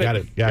it. Got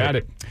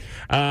it.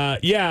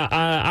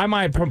 I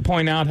might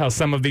point out how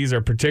some of these are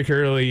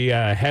particularly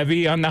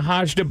heavy on the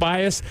Hajda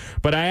bias,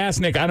 but I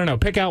asked Nick, I don't know,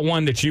 pick out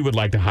one that you would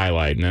like to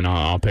highlight, and then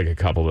I'll pick a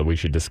couple that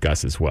we should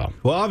discuss as well.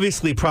 Well,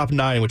 obviously, Prop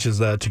 9, which is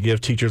to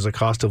give teachers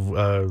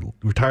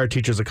retired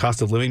teachers a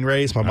cost of living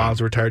raise. My mom's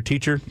a retired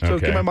teacher, so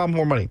give my mom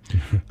more money.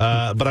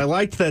 But I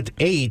liked that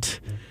 8,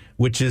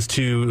 which is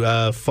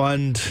to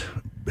fund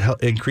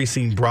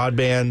increasing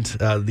broadband.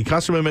 The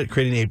Constitutional Amendment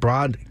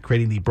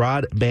creating the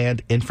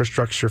broadband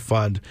infrastructure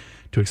fund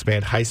to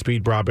expand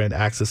high-speed broadband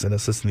access and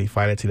assist in the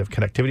financing of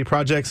connectivity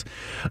projects.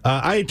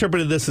 I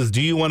interpreted this as, do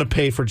you want to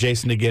pay for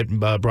Jason to get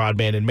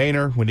broadband in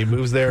Manor when he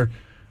moves there?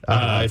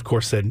 I, of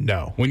course, said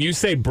no. When you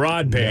say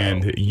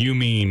broadband, you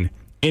mean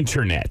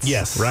internet.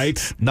 Yes.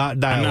 Right? Not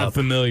dial-up. I'm not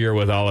familiar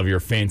with all of your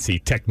fancy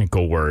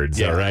technical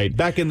words, all right?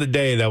 Back in the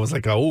day, that was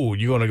like, oh,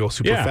 you want to go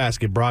super fast,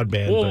 get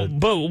broadband. Well,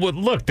 but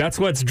look, that's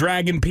what's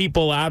dragging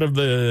people out of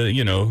the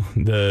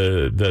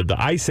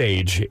ice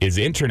age is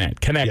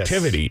internet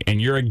connectivity. Yes.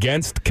 And you're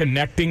against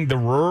connecting the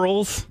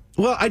rurals?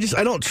 Well, I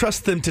don't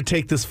trust them to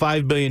take this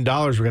 $5 billion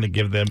we're going to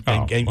give them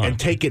and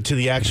take it to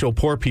the actual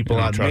poor people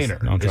on Manor.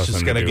 It's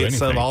just going to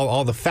get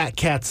all the fat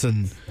cats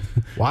in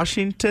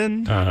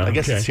Washington. I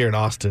guess it's here in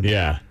Austin.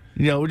 Yeah.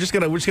 We're just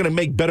gonna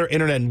make better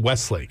internet in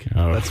Westlake.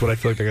 That's what I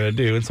feel like they're gonna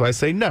do, and so I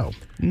say no.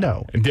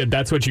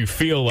 That's what you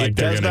feel like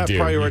they're gonna do. It does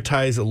not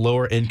prioritize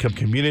lower income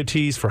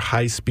communities for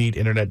high speed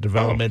internet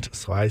development.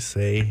 So I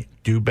say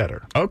do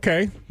better.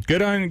 Okay,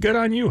 good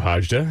on you,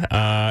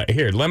 Hajda.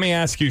 Here, let me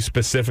ask you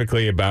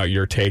specifically about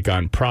your take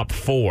on Prop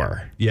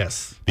 4.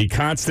 Yes, the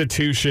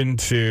Constitution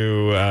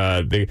to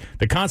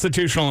the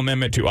constitutional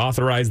amendment to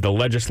authorize the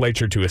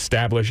legislature to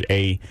establish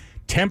a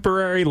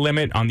temporary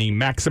limit on the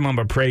maximum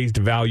appraised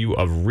value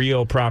of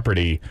real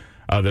property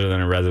other than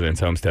a residence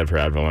homestead for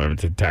ad valorem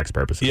tax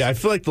purposes. Yeah, I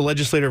feel like the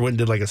legislator went and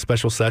did like a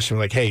special session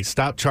like, hey,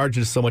 stop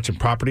charging so much in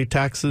property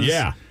taxes.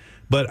 Yeah.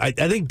 But I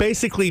think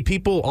basically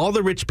all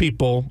the rich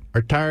people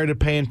are tired of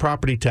paying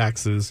property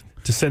taxes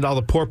to send all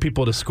the poor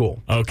people to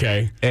school.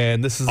 Okay.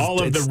 And this is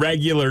all of the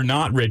regular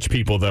not rich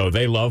people, though,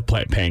 they love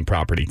paying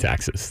property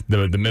taxes.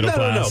 The middle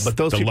class, but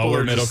those the people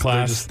lower are middle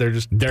class, they're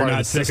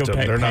not sick system.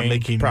 of they're not paying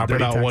making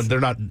property taxes. They're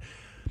not.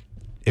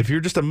 If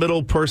you're just a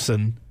middle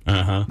person,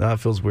 that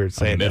feels weird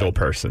saying middle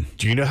person.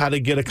 Do you know how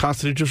to get a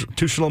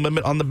constitutional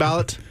amendment on the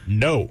ballot?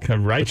 No.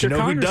 Right. You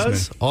know who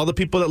does? All the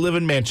people that live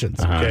in mansions.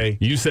 Okay.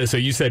 You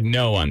said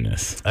no on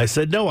this. I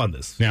said no on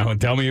this. Now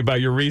tell me about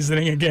your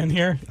reasoning again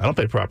here. I don't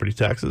pay property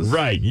taxes.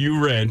 Right.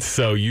 You rent,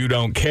 so you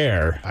don't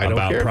care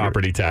about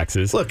property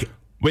taxes. Look,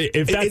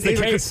 if that's the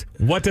case,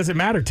 what does it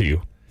matter to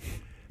you?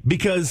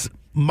 Because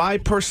my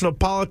personal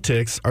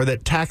politics are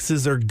that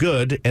taxes are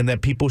good and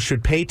that people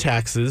should pay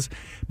taxes,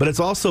 but it's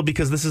also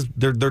because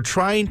they're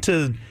trying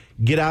to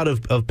get out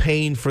of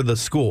paying for the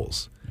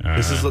schools.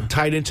 This is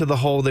tied into the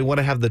whole, they want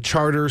to have the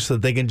charter so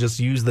that they can just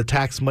use the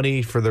tax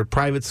money for their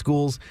private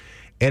schools,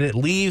 and it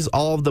leaves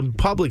all of the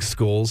public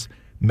schools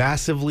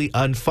massively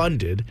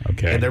unfunded.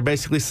 Okay. And they're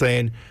basically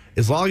saying,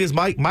 as long as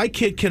my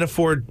kid can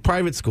afford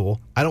private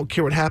school, I don't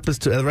care what happens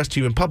to the rest of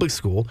you in public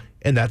school,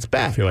 and that's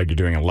bad. I feel like you're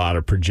doing a lot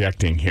of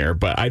projecting here,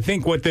 but I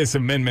think what this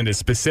amendment is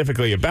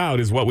specifically about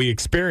is what we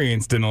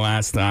experienced in the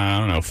last,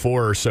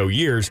 4 or so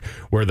years,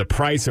 where the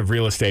price of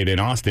real estate in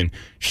Austin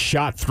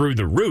shot through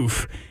the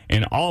roof,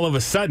 and all of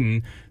a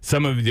sudden,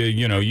 some of the,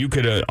 you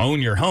could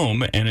own your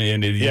home, and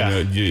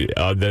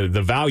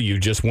the value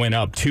just went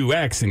up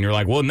 2x, and you're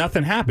like, well,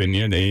 nothing happened.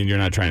 You're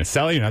not trying to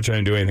sell, you're not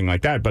trying to do anything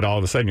like that, but all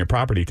of a sudden, your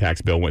property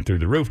tax bill went through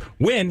the roof.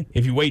 When,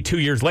 if you wait 2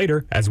 years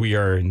later, as we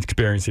are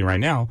experiencing right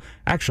now,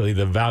 actually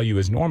the value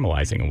is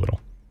normalizing a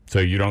little. So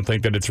you don't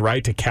think that it's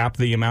right to cap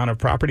the amount of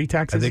property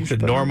taxes? I think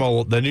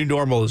the new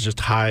normal is just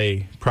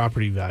high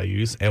property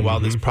values. And while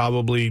this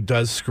probably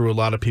does screw a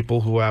lot of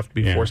people who have to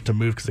be forced to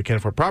move because they can't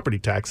afford property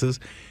taxes,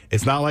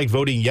 it's not like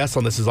voting yes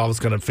on this is always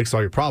going to fix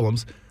all your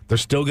problems. They're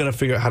still going to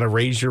figure out how to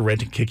raise your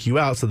rent and kick you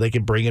out so they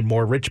can bring in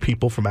more rich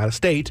people from out of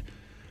state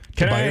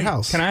to buy your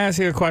house. Can I ask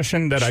you a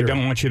question that I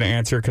don't want you to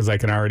answer because I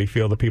can already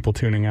feel the people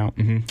tuning out?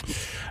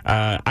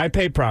 I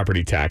pay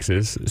property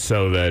taxes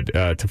so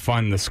that to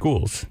fund the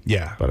schools.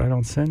 Yeah. But I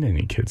don't send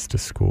any kids to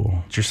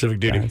school. It's your civic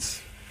duty.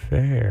 That's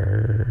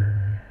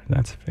fair.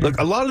 That's fair. Look,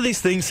 a lot of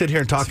these things sit here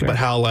and talk about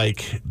how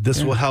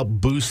this will help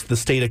boost the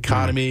state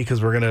economy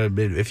because we're gonna,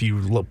 if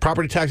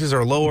property taxes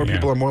are lower,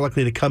 people are more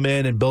likely to come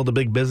in and build a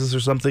big business or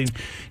something.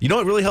 You know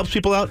what really helps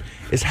people out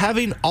is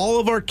having all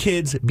of our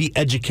kids be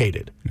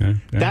educated.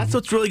 That's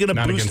what's really going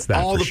to boost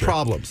all the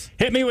problems.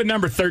 Hit me with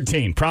number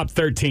 13, Prop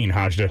 13,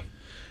 Hajda.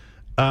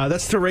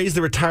 That's to raise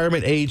the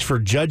retirement age for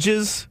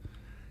judges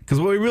because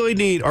what we really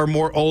need are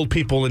more old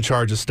people in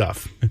charge of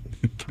stuff.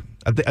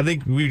 I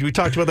think we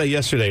talked about that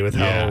yesterday with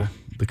how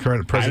the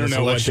current president's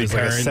election is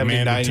like a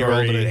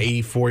 79-year-old and an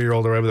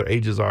 84-year-old or whatever their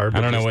ages are.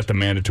 I don't know what the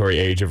mandatory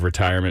age of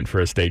retirement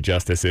for a state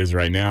justice is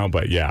right now,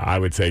 but I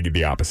would say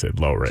the opposite,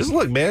 low risk. Just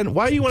look, man,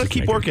 why do you want to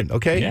keep working,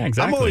 okay? Yeah,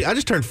 exactly. I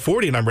just turned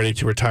 40 and I'm ready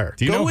to retire.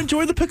 Go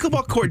enjoy the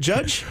pickleball court,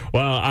 Judge.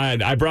 Well,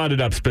 I brought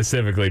it up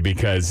specifically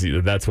because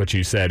that's what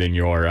you said in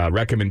your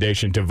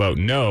recommendation to vote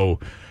no.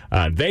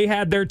 They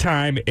had their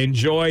time.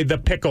 Enjoy the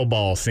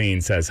pickleball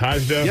scene, says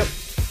Hajda. Yep.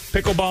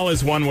 Pickleball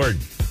is one word.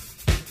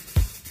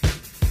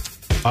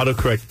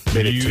 Autocorrect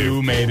made it two.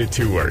 You made it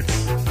 2 words.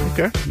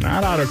 Okay.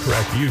 Not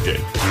autocorrect. You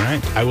did. All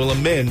right. I will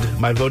amend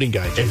my voting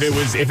guide.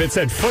 If it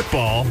said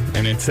football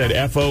and it said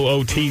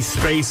FOOT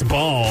space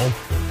ball,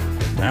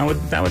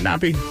 that would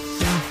not be.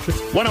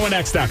 Just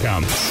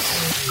 101x.com.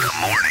 The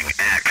Morning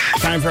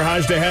X. Time for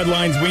Hajda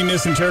headlines. We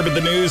misinterpret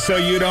the news so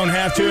you don't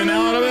have to. And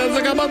now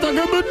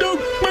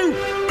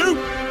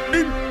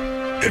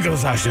it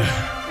goes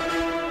Hajda.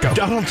 Go.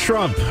 Donald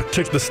Trump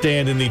took the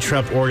stand in the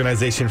Trump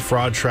Organization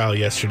fraud trial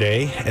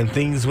yesterday, and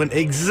things went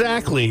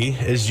exactly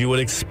as you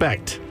would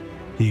expect.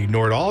 He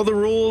ignored all the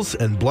rules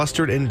and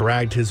blustered and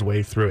bragged his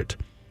way through it.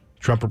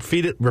 Trump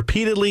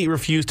repeatedly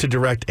refused to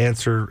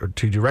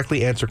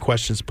directly answer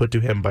questions put to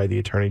him by the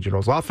Attorney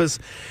General's office,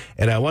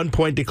 and at one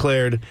point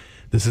declared,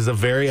 "This is a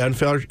very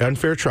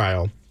unfair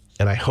trial,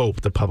 and I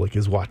hope the public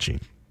is watching."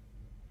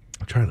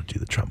 I'm trying to do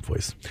the Trump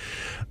voice.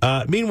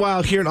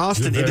 Meanwhile, here in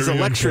Austin, it is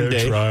election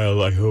day.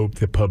 Trial. I hope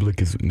the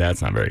public is.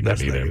 That's not very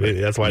good either.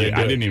 That's why I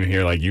didn't even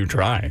hear you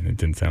try. It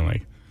didn't sound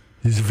like.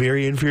 It's a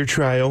very unfair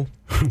trial,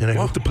 and I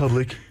hope the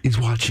public is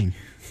watching.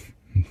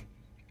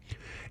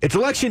 It's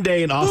election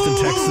day in Austin,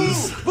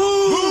 Texas.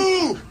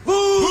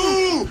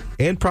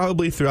 And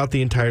probably throughout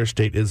the entire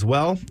state as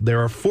well.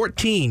 There are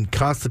 14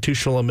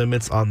 constitutional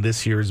amendments on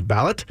this year's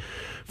ballot.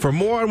 For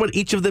more on what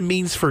each of them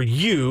means for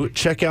you,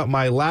 check out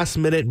my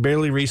last-minute,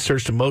 barely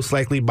researched, most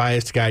likely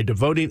biased guide to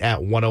voting at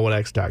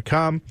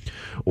 101x.com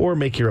or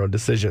make your own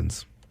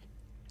decisions.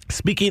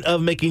 Speaking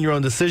of making your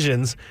own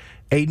decisions,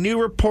 a new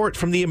report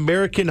from the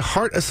American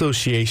Heart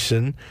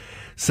Association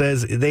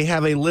says they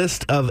have a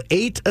list of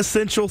 8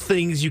 essential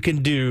things you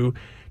can do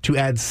to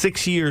add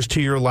 6 years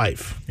to your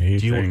life.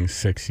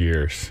 6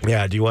 years.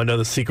 Yeah. Do you want to know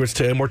the secrets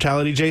to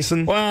immortality,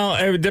 Jason? Well,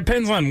 it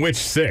depends on which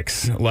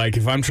 6. Like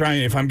if I'm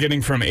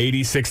getting from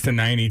 86 to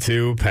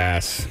 92,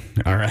 pass.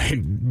 All right.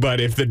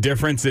 But if the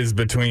difference is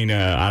between,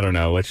 I don't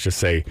know, let's just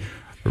say,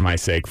 for my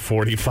sake,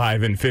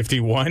 45 and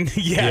 51.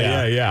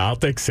 Yeah. I'll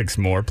take 6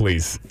 more,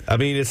 please. I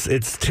mean,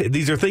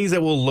 these are things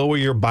that will lower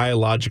your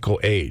biological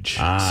age.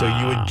 So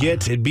you would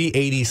it'd be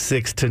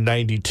 86 to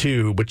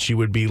 92, but you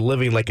would be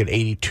living like an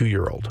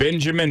 82-year-old.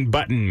 Benjamin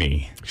Button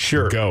me.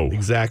 Sure. Go.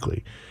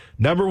 Exactly.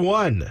 Number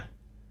 1,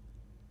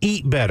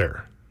 eat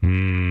better.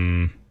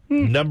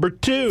 Number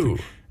 2.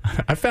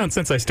 I found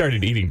since I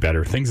started eating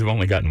better, things have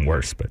only gotten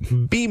worse.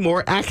 But be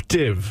more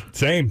active.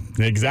 Same.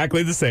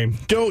 Exactly the same.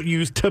 Don't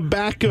use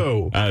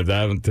tobacco.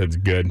 That's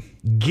good.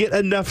 Get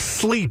enough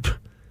sleep.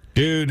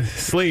 Dude,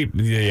 sleep.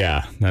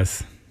 Yeah.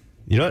 That's...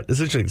 You know what? It's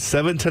interesting.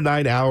 7 to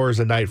 9 hours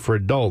a night for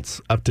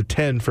adults, up to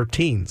 10 for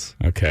teens.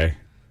 Okay.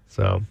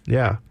 So,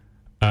 yeah.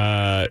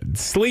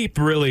 Sleep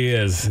really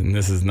is, and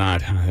this is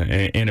not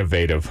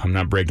innovative. I'm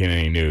not breaking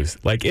any news.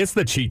 It's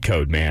the cheat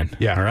code, man.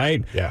 Yeah. All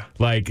right? Yeah.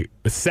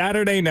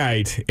 Saturday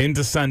night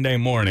into Sunday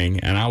morning,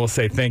 and I will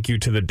say thank you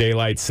to the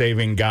daylight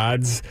saving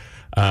gods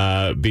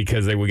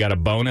because we got a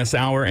bonus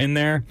hour in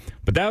there.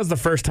 But that was the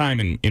first time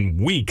in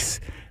weeks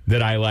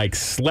that I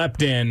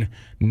slept in,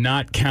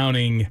 not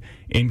counting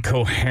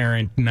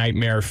incoherent,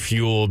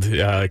 nightmare-fueled,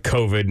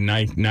 COVID,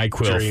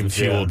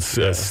 NyQuil-fueled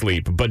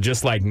sleep, but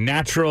just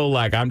natural,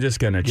 I'm just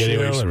going to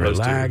chill and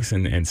relax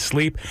and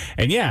sleep.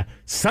 And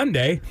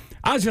Sunday,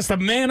 I was just a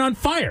man on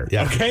fire,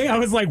 okay? I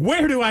was like,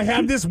 where do I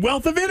have this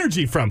wealth of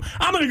energy from?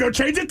 I'm going to go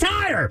change a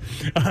tire.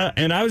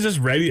 And I was just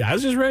ready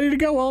to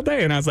go all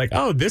day. And I was like,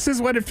 oh, this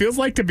is what it feels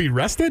like to be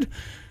rested?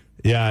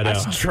 Yeah, I know.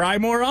 Let's try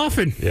more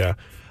often. Yeah.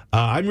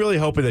 I'm really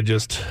hoping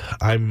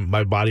that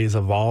my body has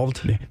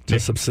evolved to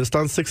subsist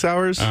on 6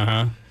 hours.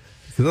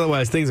 Because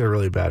otherwise, things are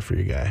really bad for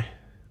you, guy.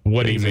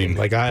 What do you mean?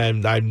 Like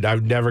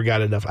I've never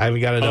got enough. I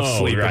haven't got enough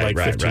sleep in like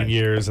 15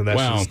 years, and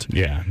that's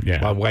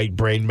just my white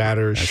brain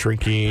matter is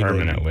shrinking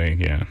permanently.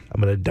 Yeah,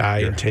 I'm gonna die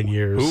in 10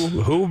 years.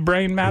 Who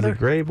brain matter? Is it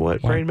gray?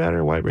 What brain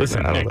matter? White brain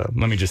matter? I don't know.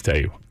 Let me just tell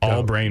you,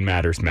 all brain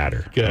matters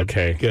matter. Good.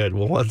 Okay. Good.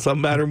 Well,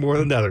 some matter more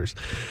than others.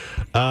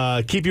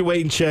 Keep your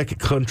weight in check.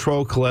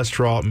 Control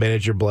cholesterol.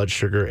 Manage your blood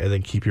sugar, and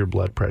then keep your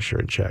blood pressure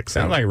in check.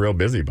 Sound like a real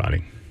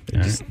busybody.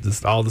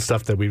 Just all the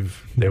stuff that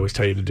they always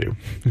tell you to do.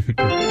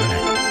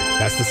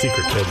 That's the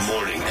secret, kids.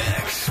 Morning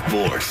X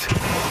Sports.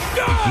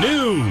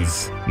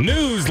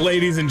 News,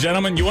 ladies and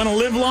gentlemen. You want to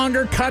live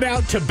longer? Cut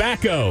out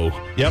tobacco.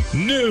 Yep.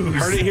 News.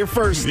 Heard it here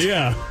first.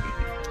 Yeah.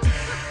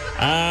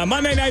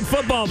 Monday Night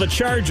Football, the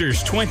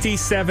Chargers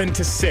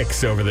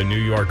 27-6 over the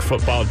New York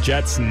Football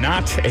Jets.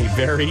 Not a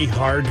very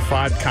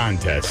hard-fought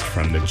contest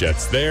from the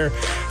Jets there.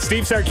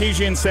 Steve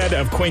Sarkisian said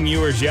of Quinn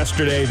Ewers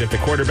yesterday that the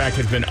quarterback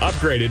has been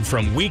upgraded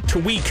from week to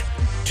week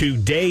to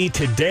day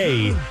to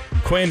day.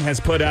 Quinn has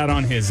put out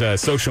on his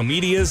social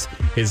medias,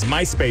 his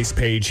MySpace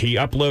page, he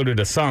uploaded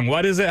a song.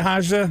 What is it,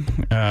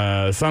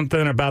 Haja?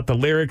 Something about the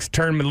lyrics,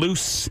 Turn Me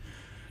Loose.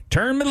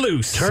 Turn me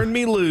loose. Turn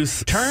me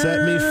loose.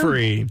 Set me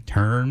free.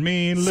 Turn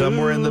me loose.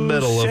 Somewhere in the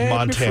middle of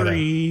Montana.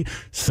 Free,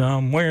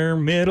 somewhere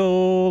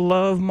middle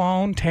of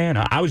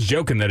Montana. I was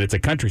joking that it's a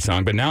country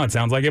song, but now it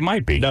sounds like it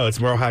might be. No, it's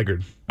Merle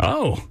Haggard.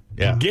 Oh,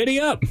 yeah. Giddy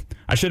up.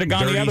 I should have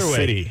gone Dirty the other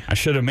City. way. I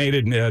should have made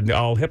it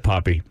all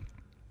hip-hoppy.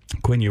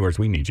 Quinn Ewers,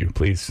 we need you.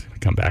 Please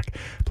come back.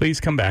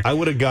 Please come back. I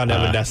would have gone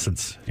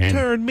Evanescence.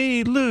 Turn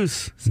me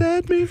loose.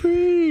 Set me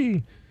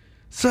free.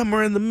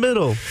 Somewhere in the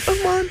middle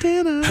of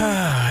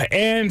Montana.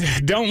 And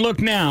don't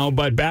look now,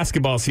 but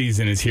basketball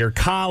season is here.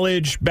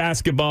 College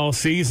basketball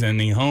season.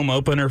 The home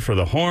opener for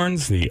the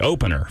Horns. The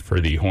opener for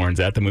the Horns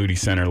at the Moody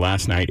Center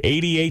last night.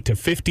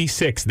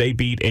 88-56. They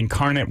beat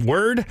Incarnate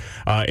Word.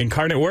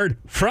 Incarnate Word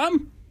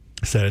from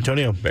San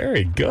Antonio.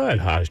 Very good,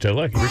 Hajda.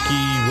 Look,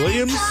 Ricky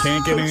Williams.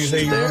 Can't get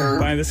anything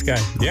by this guy.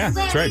 Yeah,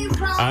 that's right.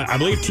 I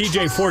believe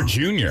TJ Ford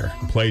Jr.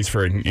 plays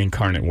for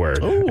Incarnate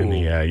Word. Ooh. And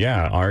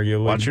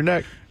arguably. Watch your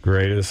neck.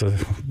 Greatest.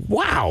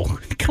 Wow.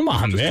 Come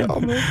on, man.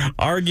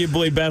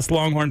 Arguably best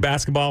Longhorn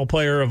basketball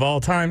player of all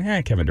time.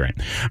 Kevin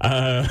Durant.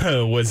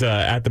 Was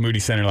at the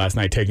Moody Center last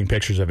night taking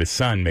pictures of his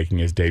son making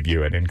his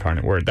debut at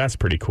Incarnate Word. That's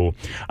pretty cool.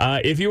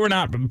 If you were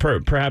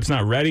perhaps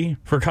not ready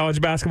for college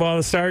basketball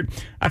to start,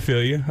 I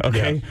feel you.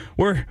 Okay.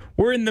 Yeah.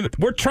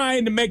 We're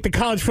trying to make the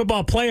college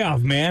football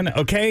playoff, man.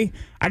 Okay.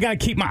 I got to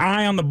keep my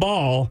eye on the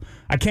ball.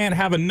 I can't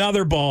have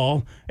another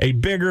ball, a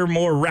bigger,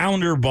 more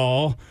rounder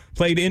ball,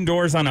 played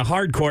indoors on a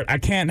hard court. I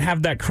can't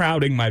have that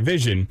crowding my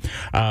vision.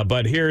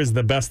 But here is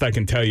the best I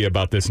can tell you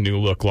about this new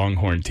look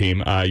Longhorn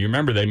team. You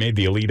remember they made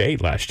the Elite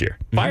Eight last year.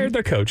 Mm-hmm. Fired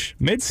their coach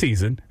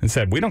mid-season and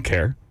said, we don't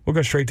care. We'll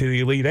go straight to the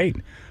Elite Eight.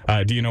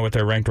 Do you know what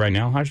they're ranked right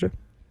now, Hajda?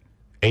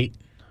 8.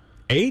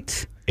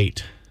 8?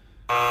 8.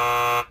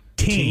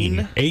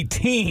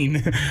 18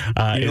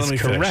 is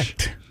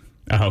correct.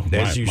 Oh,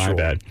 my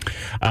bad.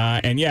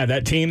 And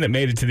that team that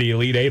made it to the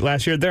Elite Eight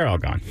last year, they're all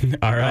gone.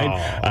 All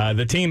right.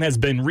 The team has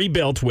been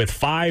rebuilt with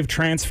 5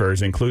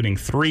 transfers, including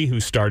 3 who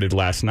started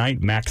last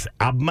night. Max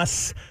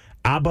Abmas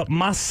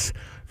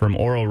from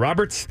Oral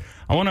Roberts.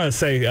 I want to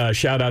say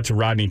shout out to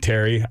Rodney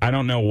Terry. I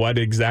don't know what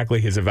exactly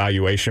his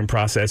evaluation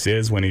process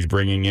is when he's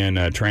bringing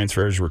in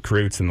transfers,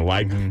 recruits, and the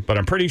like, but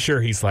I'm pretty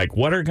sure he's like,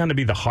 what are going to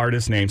be the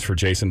hardest names for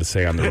Jason to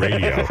say on the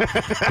radio?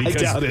 I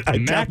doubt it. I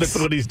doubt that's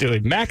what he's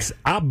doing. Max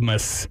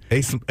Abmas.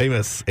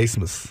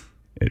 Asmus.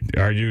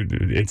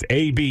 It's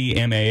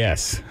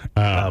A-B-M-A-S.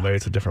 Maybe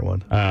it's a different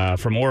one.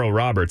 From Oral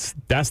Roberts.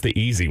 That's the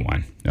easy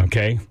one,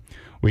 okay?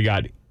 We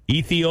got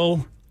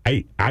Ithiel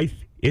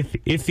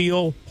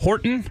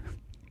Horton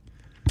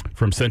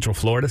from Central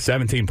Florida,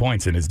 17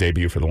 points in his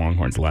debut for the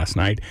Longhorns last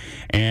night.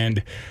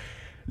 And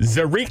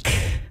Zarik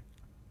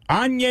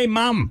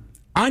Anyema.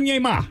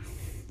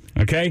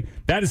 Okay?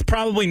 That is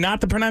probably not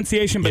the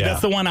pronunciation, but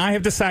that's the one I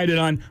have decided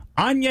on.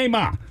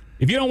 Anyema.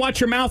 If you don't watch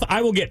your mouth,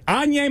 I will get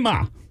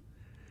Anyema.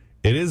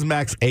 It is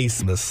Max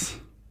Asmus.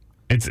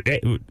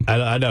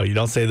 I know. You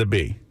don't say the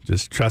B.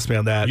 Just trust me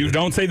on that. You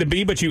don't say the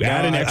B, but you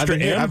add an extra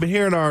M? I've been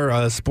hearing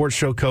our sports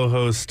show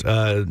co-host,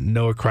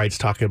 Noah Kreitz,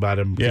 talking about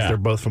him because they're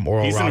both from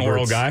Oral Roberts. He's an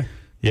Oral guy?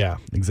 Yeah,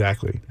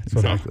 exactly.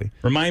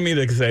 Remind me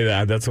to say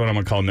that. That's what I'm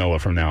going to call Noah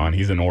from now on.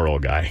 He's an oral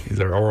guy. He's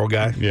an oral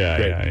guy?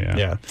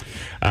 Yeah.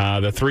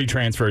 The 3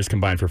 transfers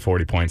combined for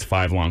 40 points.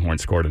 5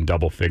 Longhorns scored in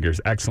double figures.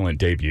 Excellent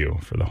debut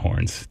for the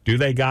Horns. Do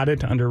they got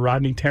it under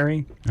Rodney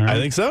Terry? All right. I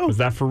think so. Was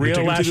that for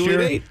real last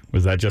year?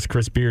 Was that just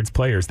Chris Beard's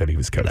players that he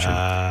was coaching?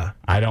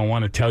 I don't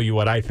want to tell you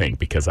what I think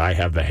because I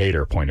have the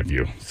hater point of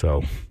view.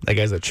 So that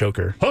guy's a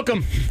choker. Hook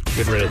him.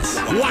 Good riddance.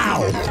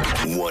 Wow.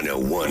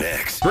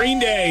 101X. Green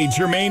Day,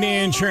 Germain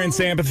Insurance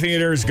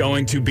Amphitheater is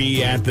going to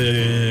be at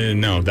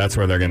that's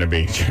where they're going to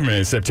be.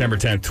 September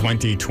 10th,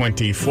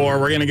 2024.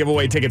 We're going to give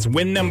away tickets.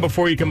 Win them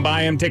before you can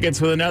buy them.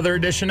 Tickets with another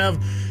edition of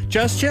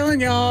Just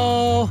Chillin',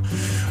 Y'all.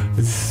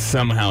 It's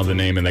somehow the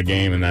name of the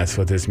game, and that's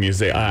what this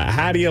music.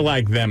 How do you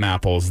like them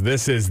apples?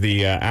 This is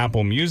the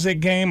Apple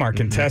Music game. Our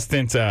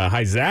contestant,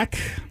 hi, Zach.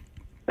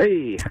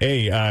 Hey,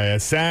 a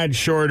sad,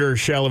 shorter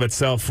shell of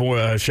itself,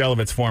 shell of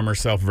its former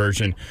self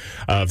version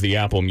of the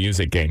Apple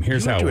Music game.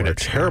 Here's how it doing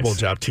works. a terrible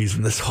job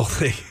teasing this whole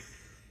thing.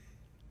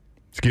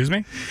 Excuse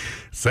me?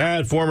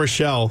 Sad former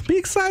shell. Be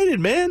excited,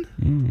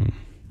 man.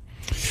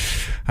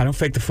 I don't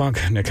fake the funk,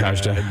 Nick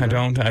Hajda.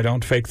 I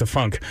don't fake the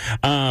funk.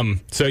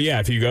 So yeah,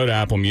 if you go to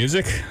Apple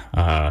Music,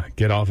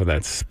 get off of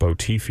that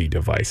Spotify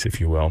device, if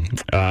you will,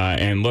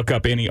 and look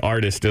up any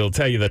artist. It'll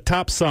tell you the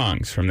top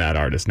songs from that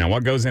artist. Now,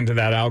 what goes into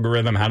that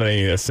algorithm? How do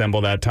they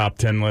assemble that top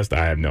 10 list?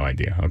 I have no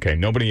idea. Okay,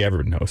 nobody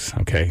ever knows.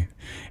 Okay,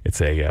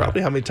 it's a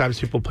probably how many times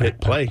people hit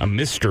play. A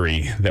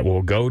mystery that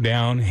will go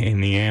down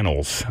in the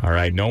annals. All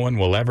right, no one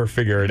will ever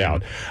figure it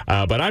out.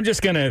 But I'm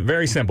just gonna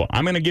very simple.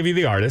 I'm gonna give you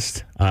the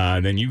artist.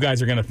 Then you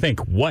guys are gonna think,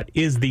 what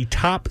is the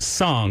top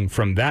song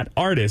from that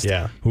artist?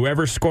 Yeah.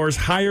 Whoever scores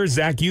higher,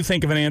 Zach, you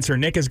think of an answer.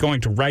 Nick is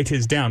going to write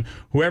his down.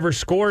 Whoever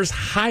scores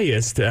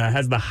highest,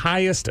 has the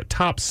highest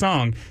top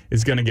song,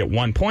 is going to get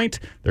 1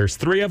 point. There's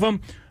 3 of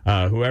them.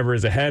 Whoever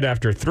is ahead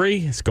after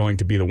 3 is going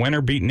to be the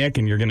winner. Beat Nick,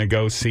 and you're going to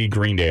go see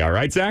Green Day. All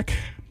right, Zach?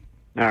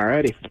 All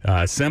righty.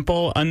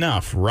 Simple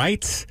enough,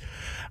 right?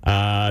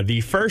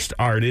 The first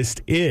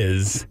artist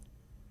is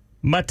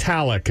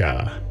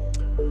Metallica.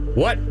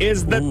 What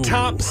is the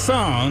top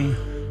song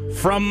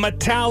from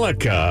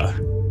Metallica,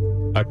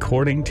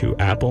 according to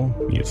Apple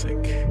Music?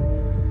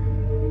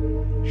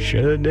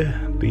 Should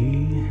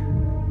be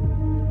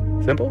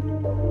simple.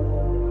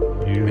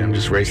 I'm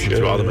just racing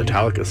through all the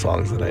Metallica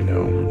songs that I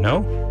know.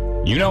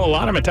 No? You know a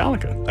lot of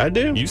Metallica. I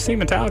do. You've seen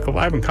Metallica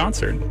live in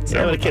concert.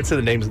 Yeah, but I can't say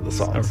the names of the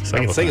songs.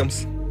 I can sing them.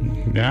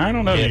 I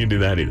don't know if you can do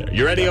that either.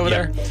 You ready over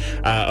there?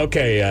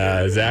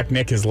 Okay, Zach,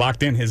 Nick has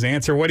locked in his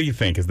answer. What do you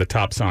think is the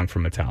top song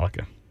from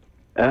Metallica?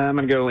 I'm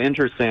going to go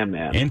Enter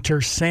Sandman.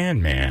 Enter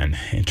Sandman.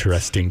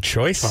 Interesting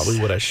choice.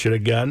 Probably what I should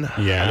have done.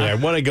 Yeah. I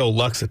want to go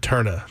Lux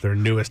Eterna, their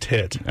newest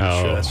hit.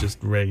 Oh. Sure, that's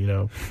just,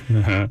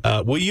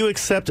 will you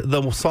accept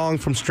the song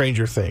from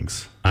Stranger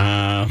Things?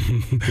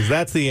 Because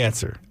that's the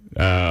answer.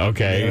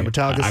 Okay. Yeah,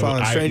 Metallica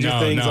song, Stranger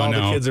Things, all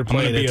the kids are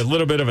playing I'm going to be a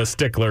little bit of a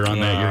stickler on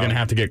that. You're going to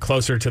have to get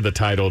closer to the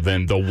title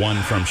than the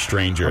one from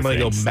Stranger Things. I'm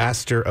going to go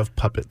Master of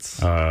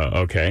Puppets.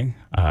 Okay.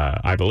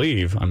 I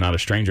believe, I'm not a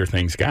Stranger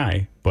Things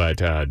guy, but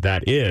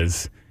that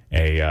is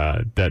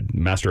that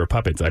Master of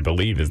Puppets, I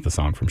believe, is the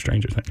song from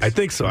Stranger Things. I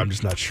think so. I'm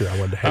just not sure. I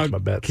wanted to hedge my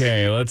bets.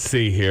 Okay, let's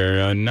see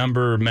here.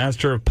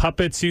 Master of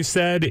Puppets, you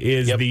said,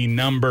 is the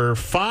number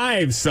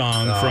 5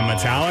 song from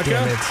Metallica.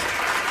 Damn it.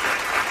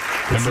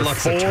 Number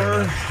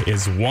 4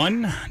 is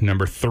 1.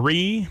 Number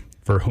 3,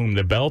 For Whom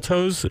the Bell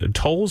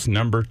Tolls.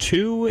 Number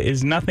 2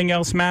 is Nothing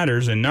Else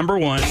Matters. And number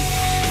 1,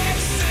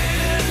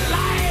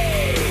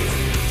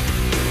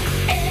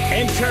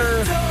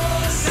 Enter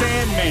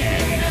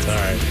Sandman. All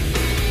right.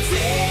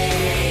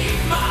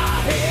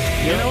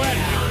 You know what?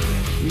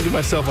 I'm give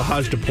myself a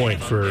Hajda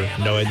point for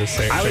knowing the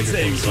same. I would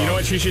say, you know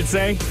what you should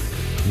say?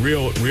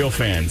 Real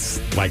fans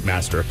like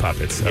Master of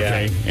Puppets.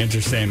 Okay, Enter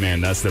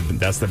Sandman. That's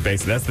the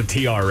base. That's the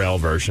TRL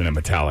version of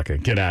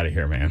Metallica. Get out of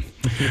here, man.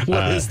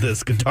 What is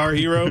this? Guitar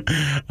Hero?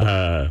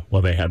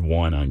 Well, they had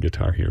one on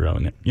Guitar Hero.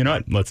 And you know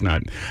what? Let's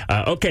not.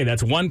 Okay,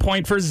 that's 1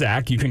 point for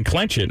Zach. You can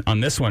clinch it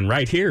on this one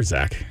right here,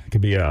 Zach. It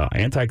could be an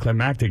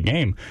anticlimactic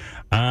game.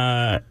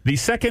 The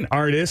second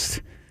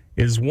artist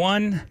is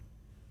one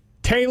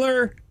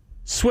Taylor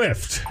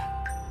Swift.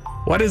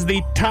 What is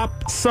the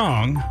top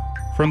song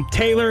from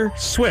Taylor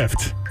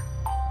Swift,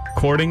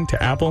 according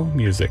to Apple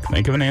Music?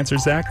 Think of an answer,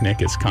 Zach.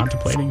 Nick is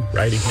contemplating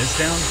writing his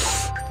down.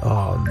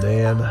 Oh,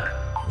 man.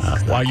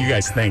 While you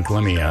guys think,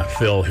 let me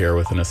fill here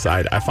with an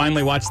aside. I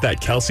finally watched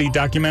that Kelsey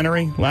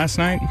documentary last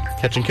night.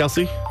 Catching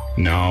Kelsey?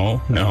 No.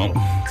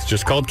 It's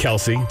just called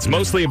Kelsey. It's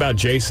mostly about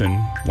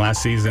Jason.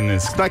 Last season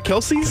is It's not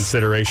Kelsey's?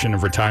 consideration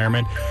of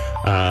retirement.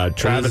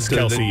 Travis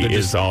Kelce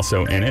is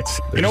also in it.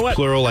 You know what?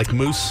 Plural like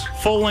moose?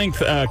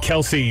 Full-length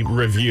Kelsey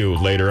review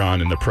later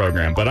on in the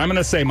program. But I'm going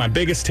to say my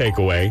biggest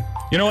takeaway.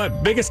 You know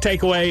what? Biggest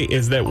takeaway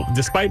is that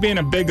despite being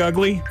a big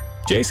ugly,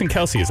 Jason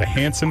Kelce is a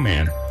handsome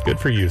man. Good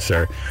for you,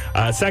 sir.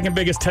 Second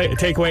biggest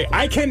takeaway.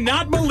 I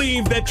cannot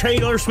believe that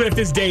Taylor Swift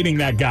is dating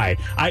that guy.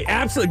 I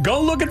absolutely...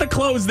 Go look at the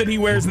clothes that he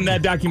wears in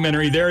that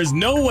documentary. There is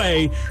no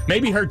way.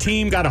 Maybe her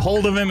team got a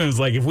hold of him and was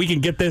like, if we can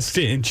get this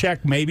in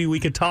check, maybe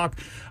we could talk.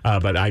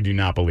 But I do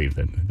not believe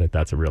that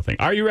that's a real thing.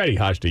 Are you ready,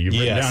 Hajda? You've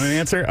written down an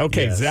answer?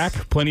 Okay, yes. Zach,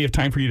 plenty of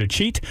time for you to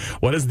cheat.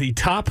 What is the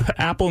top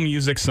Apple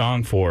Music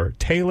song for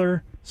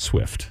Taylor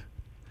Swift?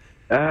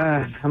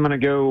 I'm going to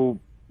go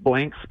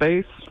Blank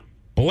Space.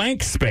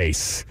 Blank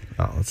Space.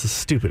 Oh, it's a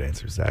stupid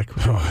answer, Zach.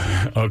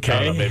 Okay.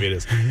 I don't know, maybe it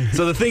is.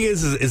 So the thing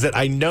is that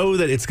I know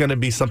that it's going to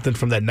be something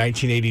from that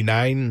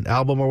 1989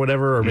 album or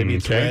whatever, or maybe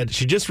it's Red.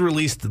 She just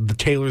released the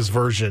Taylor's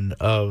version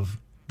of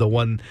the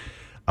one.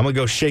 I'm going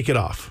to go Shake It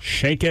Off.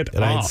 Shake It Off.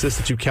 And I insist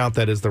that you count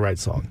that as the right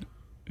song.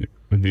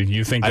 Do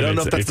you think I don't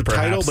know if that's the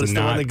title, but it's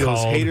the one that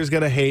goes, haters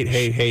going to hate.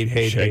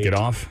 Shake It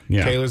Off?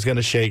 Yeah. Taylor's going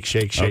to shake.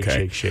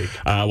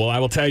 Well, I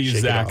will tell you,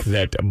 Zach,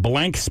 that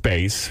Blank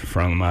Space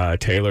from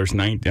Taylor's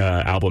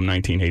album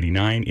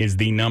 1989 is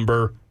the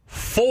number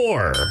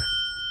 4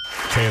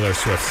 Taylor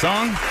Swift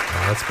song.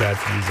 Oh, that's bad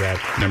for you,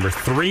 Zach. Number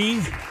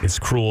 3 is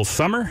Cruel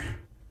Summer.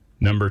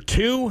 Number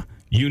 2,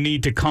 You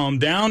Need to Calm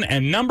Down.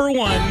 And number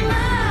 1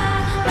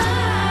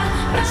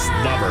 is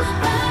Lover.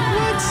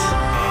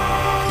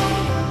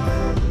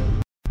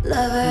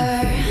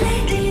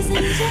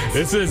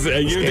 This is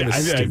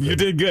you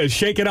did good.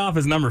 Shake It Off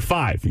is number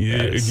 5.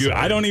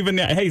 I don't even.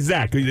 Hey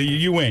Zach,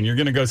 you win. You're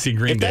gonna go see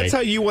Green Day. That's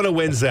how you want to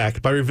win,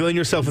 Zach, by revealing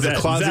yourself as a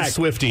closet Zach,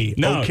 Swiftie.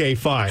 No. Okay,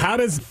 fine. How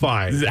does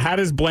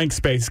Blank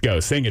Space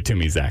go? Sing it to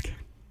me, Zach.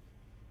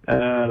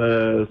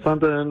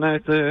 Something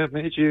nice to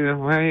meet you.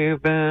 Where you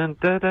been?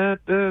 Da, da,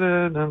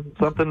 da, da,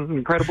 something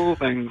incredible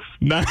things.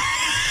 No.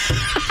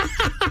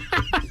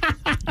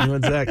 You know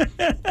what, Zach?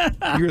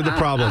 You're the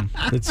problem.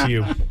 It's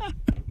you.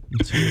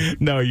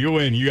 No, you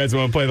win. You guys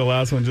want to play the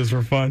last one just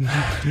for fun?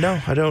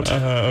 No, I don't.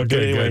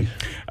 Okay, anyway.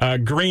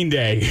 Good. Green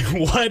Day.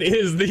 What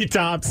is the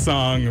top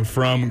song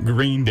from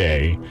Green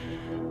Day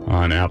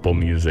on Apple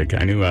Music?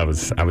 I knew I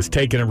was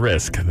taking a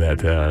risk that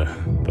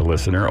the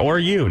listener or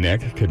you,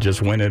 Nick, could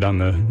just win it on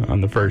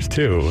the first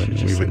two,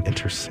 and we would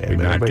Enter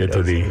Sandman. not get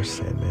to the. Enter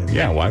Sandman.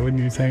 Yeah, why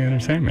wouldn't you say Enter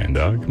Sandman,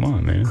 dog? Come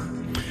on, man.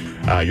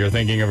 You're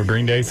thinking of a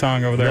Green Day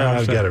song over there? No,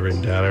 I've got it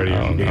written down already.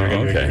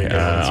 Okay.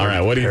 All right.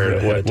 What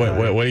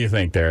do you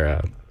think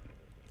there,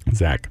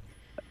 Zach?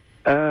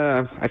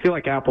 I feel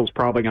like Apple's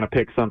probably going to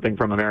pick something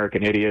from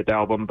American Idiot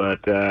album, but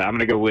I'm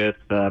going to go with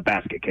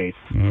Basket Case.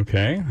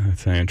 Okay,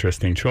 that's an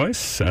interesting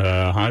choice.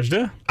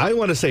 Hajda? I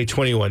want to say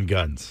 21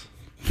 Guns.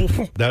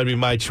 That would be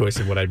my choice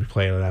of what I'd be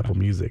playing on Apple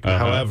Music.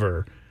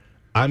 However,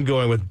 I'm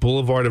going with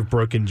Boulevard of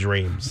Broken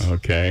Dreams.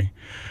 Okay.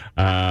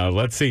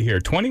 Let's see here.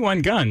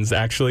 21 Guns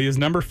actually is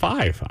number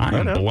 5. I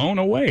am blown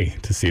away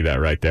to see that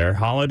right there.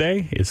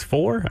 Holiday is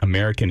 4.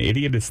 American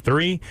Idiot is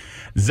 3.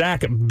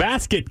 Zach,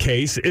 Basket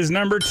Case is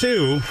number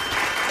 2.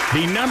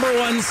 The number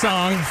 1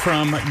 song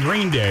from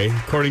Green Day,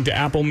 according to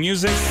Apple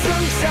Music.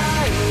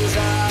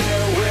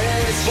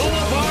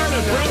 Boulevard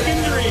of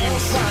Broken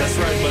Dreams. That's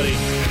right, buddy.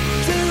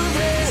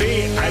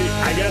 See,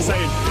 I guess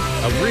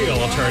A real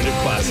alternative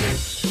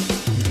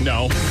classic.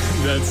 No,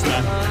 that's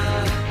not.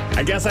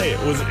 I guess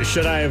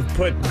should I have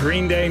put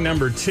Green Day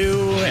number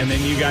 2, and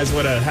then you guys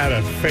would have had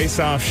a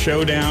face-off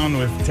showdown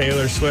with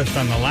Taylor Swift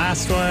on the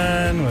last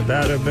one? Would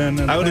that have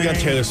been I would have got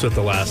Taylor Swift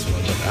the last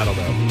one, but I don't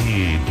know.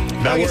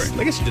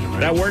 I guess you did it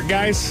right. That work,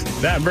 guys?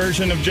 That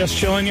version of Just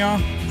Chillin', y'all?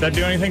 Does that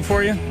do anything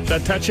for you? Does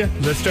that touch you?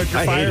 Does that start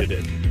your fire? I hated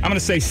it. I'm going to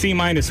say C-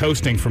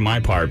 hosting for my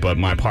part, but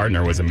my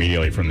partner was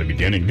immediately from the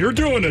beginning. You're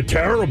doing a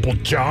terrible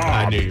job.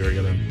 I knew you were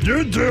going to.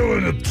 You're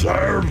doing a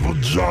terrible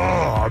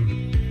job.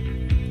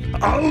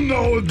 I don't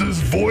know what this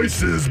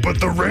voice is, but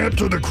the ramp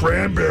to the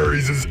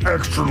Cranberries is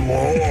extra long.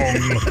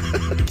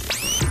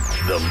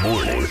 The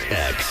Morning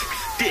X.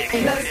 Dick.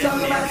 Let's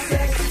talk about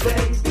sex,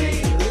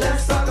 baby.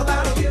 Let's talk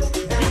about you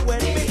and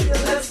me.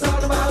 Let's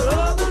talk about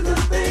all the good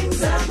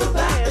things and the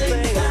bad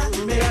things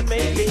that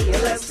may be.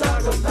 Let's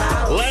talk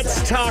about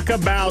Let's talk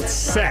about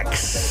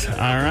sex.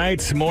 All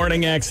right,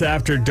 Morning X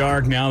After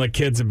Dark. Now the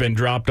kids have been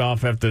dropped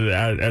off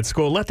at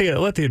school. Let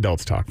the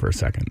adults talk for a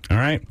second. All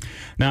right.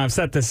 Now I've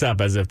set this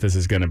up as if this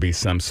is going to be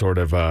some sort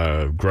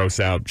of gross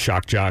out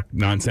shock jock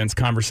nonsense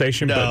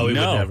conversation. No, but we would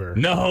never.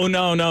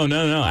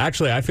 No.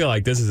 Actually, I feel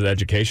like this is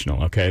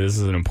educational. Okay, this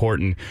is an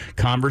important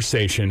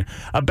conversation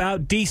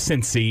about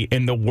decency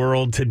in the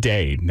world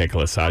today.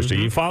 Nicholas Hajda,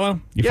 you follow?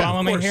 You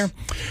follow me here?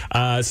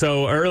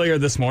 So earlier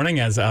this morning,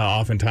 as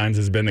oftentimes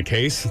has been the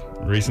case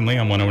recently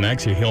on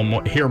 101X, you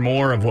hear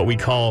more of what we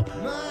call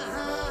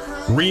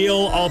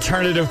real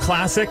alternative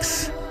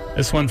classics.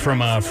 This one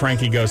from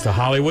Frankie Goes to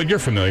Hollywood. You're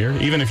familiar.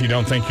 Even if you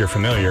don't think you're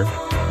familiar,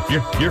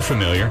 you're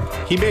familiar.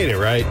 He made it,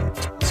 right?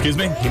 Excuse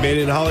me? He made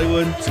it in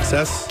Hollywood.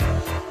 Success?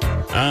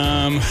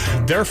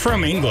 They're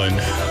from England.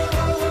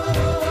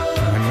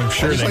 I'm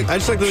sure they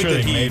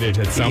made it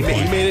at some point.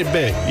 He made it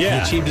big.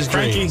 Yeah. He achieved his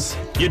dreams.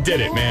 Frankie, you did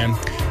it, man.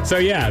 So,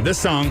 yeah, this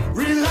song.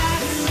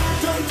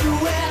 relax, don't do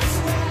it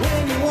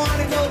when you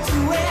want to go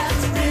to it.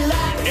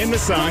 Relax. In the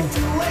song.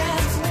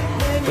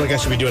 I feel like I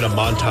should be doing a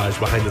montage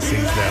behind the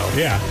scenes now.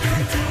 Yeah.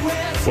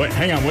 What?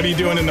 Hang on. What are you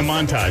doing in the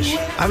montage?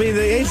 I mean,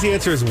 the easy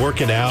answer is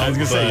working out. I was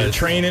going to say, you're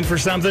training for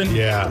something?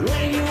 Yeah.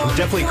 I'm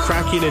definitely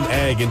cracking an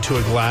egg into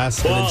a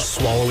glass and then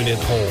swallowing it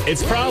whole.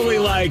 It's probably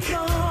like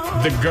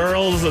the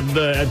girls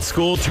at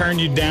school turn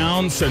you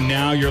down, so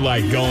now you're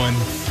like going.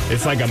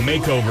 It's like a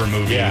makeover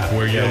movie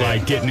where you're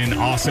like getting in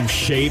awesome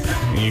shape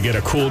and you get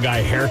a cool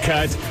guy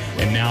haircut,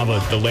 and now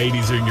the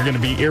ladies you're going to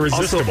be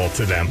irresistible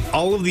to them.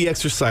 All of the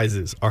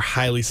exercises are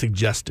highly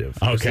suggestive.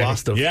 Okay.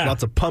 There's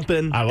lots of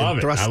pumping. I love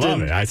it. Thrusting. I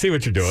love it. I see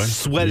what you're doing.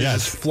 Sweat is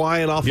just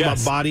flying off of my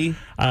body.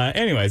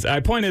 Anyways, I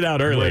pointed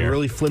out earlier. Wearing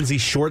really flimsy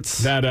shorts.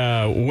 That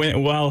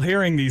while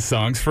hearing these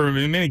songs,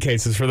 in many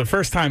cases, for the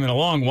first time in a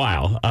long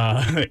while,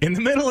 in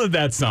the middle of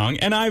that song,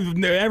 and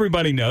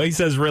everybody knows, he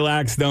says,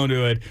 relax, don't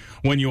do it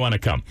when you want to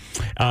come.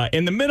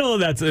 In the middle of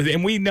that,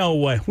 and we know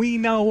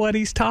what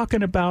he's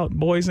talking about,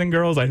 boys and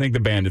girls. I think the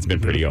band has been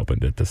pretty open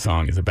that the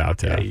song is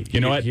about, you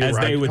know what, as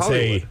they would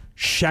say,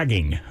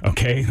 shagging,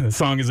 okay? The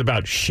song is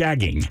about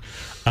shagging.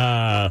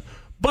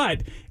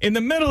 But in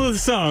the middle of the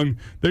song,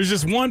 there's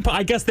just one,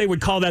 I guess they would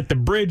call that the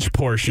bridge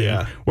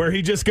portion, where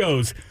he just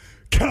goes,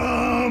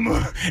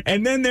 come.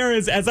 And then there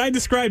is, as I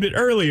described it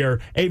earlier,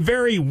 a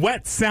very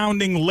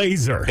wet-sounding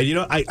laser.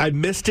 And I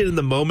missed it in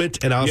the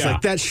moment, and I was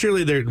like, that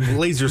surely their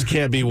lasers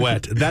can't be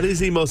wet. That is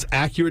the most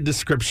accurate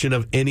description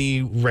of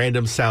any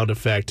random sound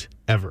effect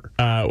ever.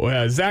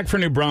 Zach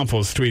from New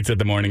Braunfels tweets at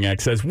the Morning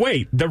X, says,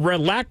 wait, the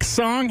Relax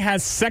song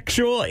has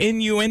sexual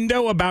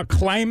innuendo about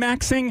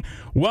climaxing?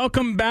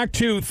 Welcome back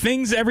to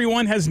things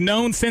everyone has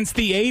known since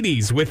the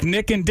 80s with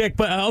Nick and Dick.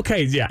 But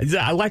okay,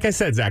 like I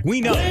said, Zach,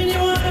 we know. We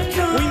know.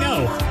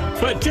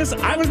 But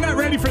I was not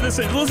ready for this.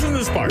 Listen to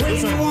this part.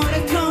 Listen.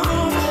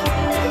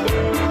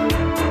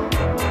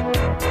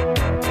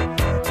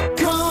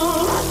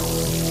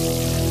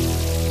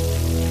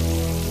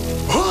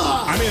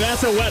 I mean,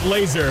 that's a wet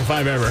laser if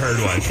I've ever heard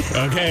one,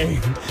 okay?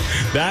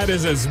 That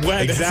is as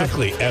wet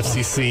exactly,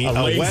 FCC. A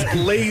wet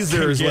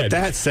laser is what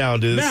that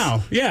sound is.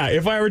 Now,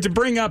 if I were to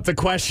bring up the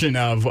question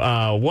of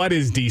what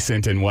is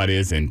decent and what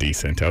is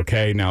indecent,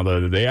 okay? Now,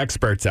 the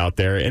experts out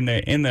there, in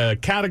the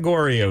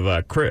category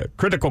of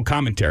critical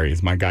commentary,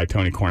 as my guy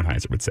Tony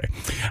Kornheiser would say,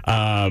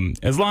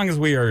 as long as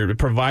we are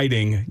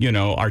providing,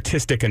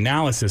 artistic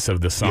analysis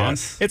of the song,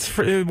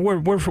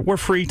 we're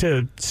free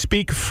to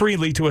speak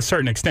freely to a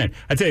certain extent.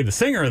 I'd say the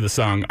singer of the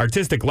song,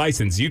 artistic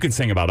license, you can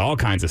sing about all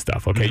kinds of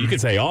stuff, okay? You can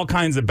say all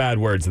kinds of bad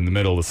words in the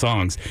middle of the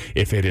songs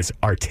if it is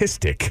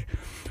artistic,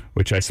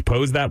 which I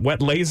suppose that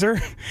wet laser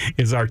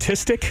is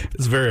artistic.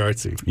 It's very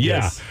artsy.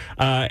 Yeah. Yes.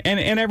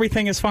 And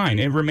everything is fine.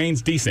 It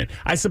remains decent.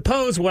 I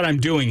suppose what I'm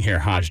doing here,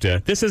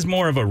 Hajda, this is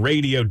more of a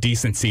radio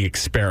decency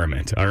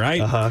experiment, all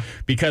right? Uh-huh.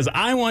 Because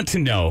I want to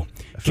know,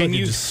 can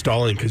you... just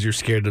stalling because you're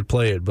scared to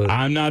play it, but...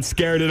 I'm not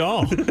scared at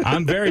all.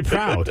 I'm very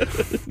proud.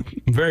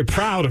 I'm very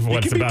proud of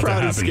what's about to happen. You can be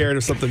proud and scared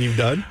of something you've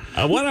done.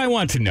 What I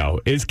want to know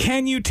is,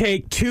 can you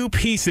take two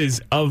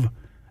pieces of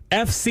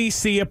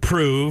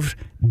FCC-approved,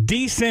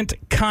 decent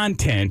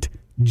content,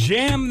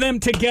 jam them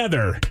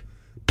together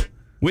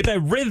with a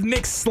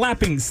rhythmic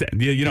slapping set?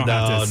 You don't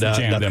have to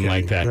jam them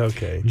like that.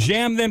 Okay.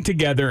 Jam them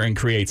together and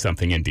create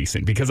something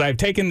indecent. Because I've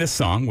taken this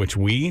song, which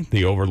we,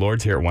 the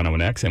overlords here at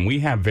 101X, and we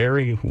have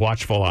very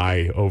watchful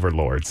eye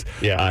overlords,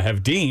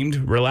 have deemed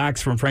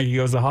Relax from Frankie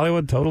Goes to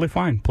Hollywood totally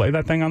fine. Play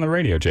that thing on the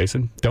radio,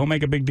 Jason. Don't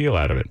make a big deal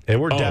out of it.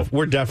 And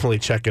we're definitely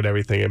checking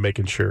everything and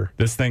making sure.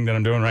 This thing that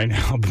I'm doing right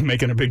now,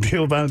 making a big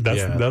deal about it,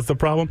 that's the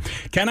problem.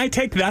 Can I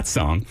take that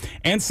song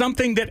and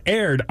something that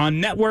aired on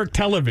network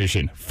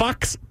television,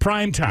 Fox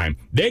Primetime?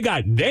 They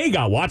got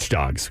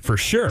watchdogs for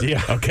sure.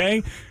 Yeah.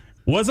 Okay.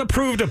 Was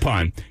approved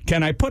upon.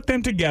 Can I put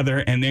them together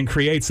and then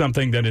create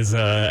something that is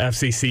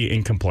FCC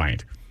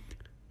incompliant?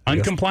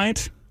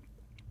 Uncompliant?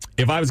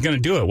 If I was going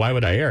to do it, why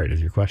would I air it? Is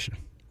your question?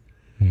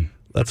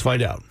 Let's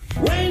find out.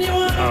 Oh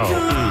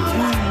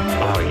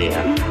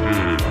yeah.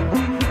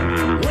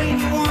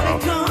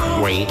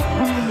 Wait.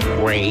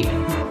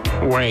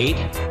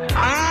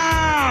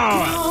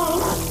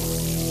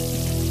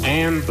 Oh!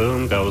 And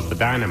boom goes the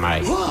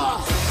dynamite.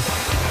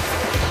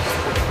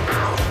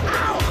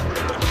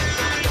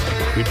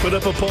 We put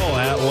up a poll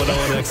at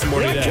 101X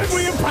Morning What X. could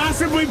we have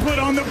possibly put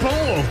on the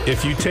poll?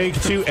 If you take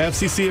two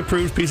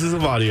FCC-approved pieces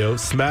of audio,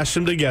 smash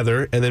them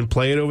together, and then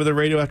play it over the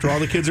radio after all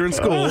the kids are in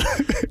school,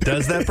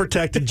 does that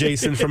protect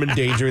Jason from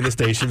endangering the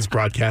station's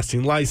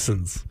broadcasting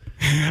license?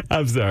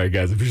 I'm sorry,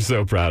 guys. I'm just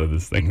so proud of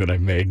this thing that I've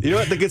made. You know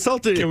what? The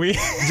consultant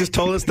just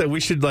told us that we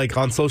should,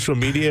 on social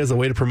media as a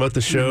way to promote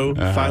the show,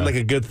 find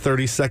a good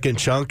 30-second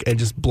chunk and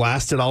just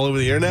blast it all over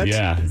the internet.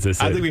 Yeah.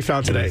 I think we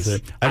found today's.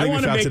 I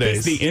want to make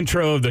this the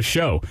intro of the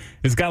show.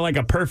 It's got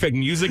a perfect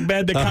music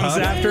bed that comes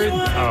after it.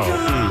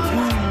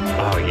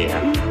 Oh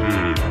yeah.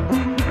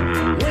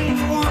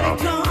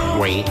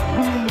 Wait.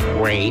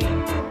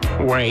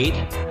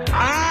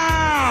 Oh!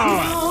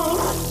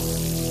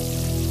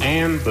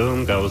 And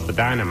boom goes the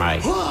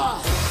dynamite.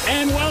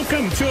 And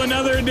welcome to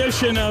another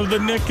edition of the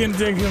Nick and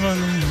Dick.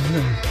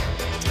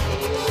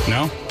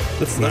 No?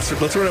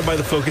 Let's run it by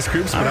the focus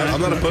groups, but I'm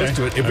not opposed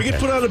to it. If we could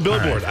put on a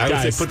billboard, I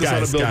would say put this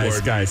on a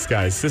billboard. Guys,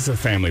 this is a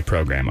family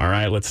program, all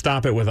right? Let's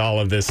stop it with all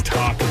of this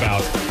talk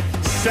about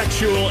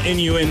sexual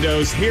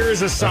innuendos. Here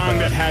is a song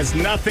that has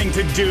nothing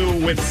to do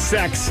with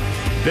sex.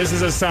 This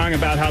is a song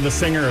about how the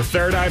singer of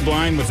Third Eye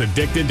Blind was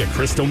addicted to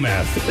crystal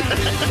meth.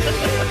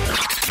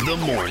 The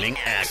Morning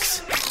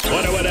X.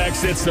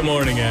 101X, it's the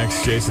Morning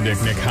X. Jason,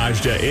 Dick, Nick,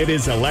 Hajda. It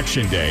is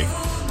Election Day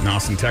in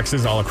Austin,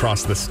 Texas, all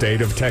across the state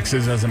of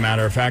Texas. As a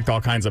matter of fact,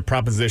 all kinds of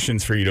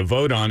propositions for you to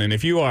vote on. And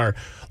if you are,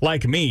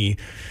 like me,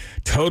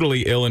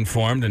 totally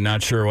ill-informed and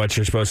not sure what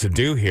you're supposed to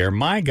do here,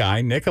 my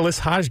guy, Nicholas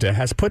Hajda,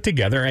 has put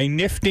together a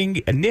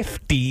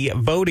nifty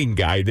voting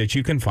guide that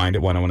you can find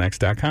at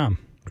 101x.com.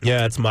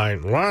 Yeah, it's my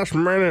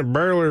last-minute,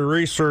 barely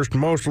researched,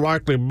 most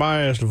likely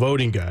biased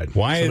voting guide.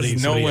 Why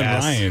is Nolan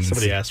Ryan?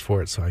 Somebody asked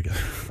for it, so I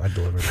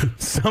delivered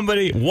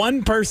it.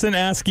 One person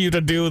asked you to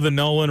do the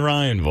Nolan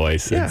Ryan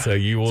voice, and so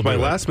you will. It's my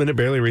last-minute,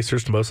 barely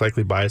researched, most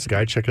likely biased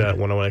guide. Check it out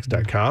at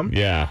 101x.com.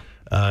 Yeah.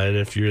 And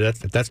if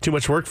that's too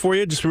much work for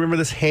you, just remember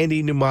this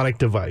handy mnemonic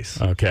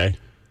device. Okay.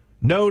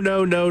 No,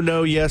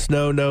 yes,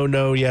 no,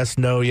 yes,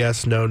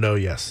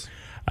 yes.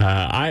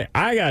 I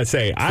gotta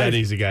say, It's that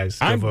easy, guys.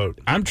 Go vote.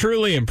 I'm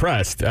truly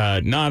impressed.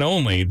 Not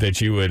only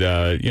that you would,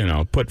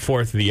 put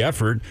forth the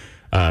effort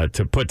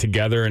to put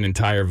together an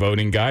entire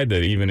voting guide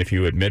that, even if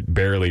you admit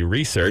barely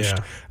researched,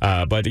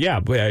 but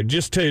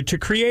just to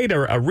create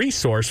a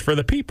resource for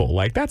the people.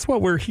 Like, that's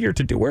what we're here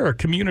to do. We're a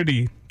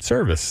community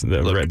service.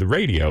 The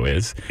radio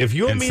is. If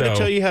you want me to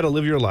tell you how to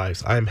live your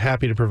lives, I am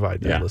happy to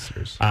provide that,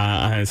 listeners.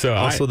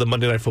 The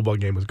Monday Night Football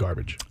game was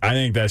garbage. I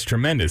think that's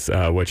tremendous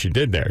what you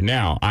did there.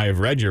 Now, I have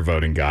read your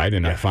voting guide,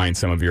 and I find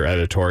some of your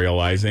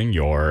editorializing,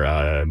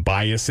 your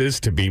biases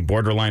to be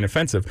borderline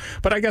offensive.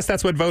 But I guess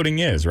that's what voting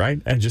is, right?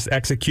 And just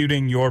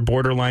executing your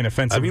borderline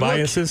offensive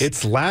biases. Look,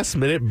 it's last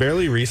minute,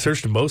 barely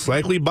researched, most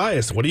likely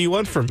biased. What do you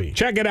want from me?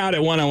 Check it out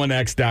at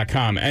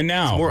 101x.com. And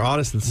now, it's more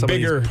honest than some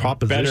bigger, of these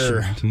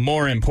propositions. Better,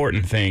 more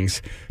important things.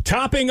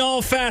 Topping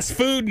all fast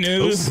food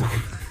news.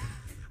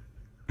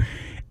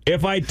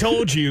 If I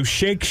told you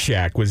Shake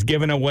Shack was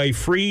giving away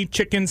free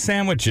chicken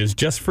sandwiches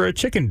just for a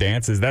chicken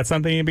dance, is that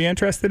something you'd be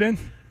interested in?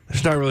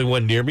 There's not really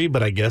one near me,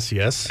 but I guess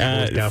yes.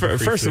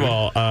 First of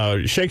all,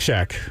 Shake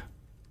Shack,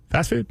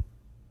 fast food?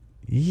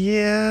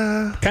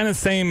 Yeah. Kind of the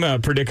same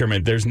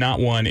predicament. There's not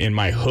one in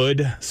my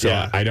hood,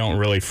 so I don't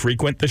really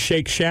frequent the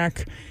Shake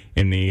Shack.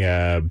 In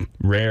the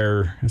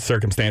rare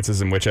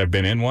circumstances in which I've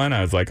been in one,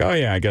 I was like, oh,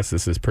 yeah, I guess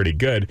this is pretty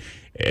good.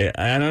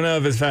 I don't know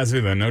if it's fast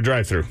food, though. No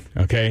drive-thru,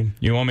 okay?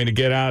 You want me to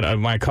get out of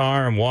my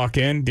car and walk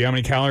in? Do you know how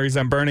many calories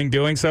I'm burning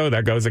doing so?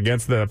 That goes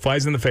against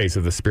flies in the face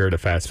of the spirit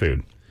of fast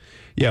food.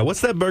 Yeah, what's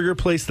that burger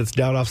place that's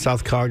down off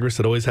South Congress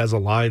that always has a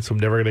line, so I'm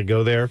never going to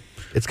go there?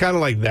 It's kind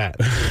of like that.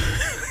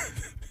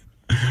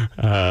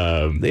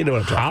 They know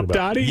what I'm talking Hop about.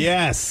 Dottie?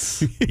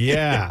 Yes.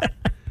 Yeah.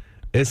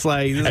 It's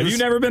like... Have you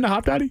never been to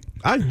Hop Dottie?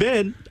 I've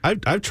been.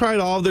 I've tried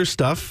all of their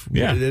stuff.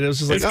 Yeah. And it was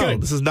just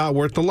like, this is not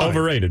worth the line.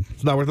 Overrated.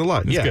 It's not worth the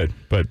line. It's good,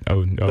 but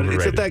overrated. But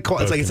it's at that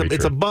it's like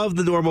it's above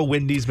the normal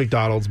Wendy's,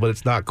 McDonald's, but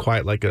it's not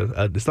quite like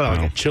it's not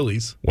like a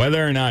Chili's.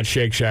 Whether or not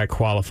Shake Shack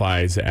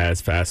qualifies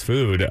as fast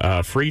food,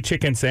 free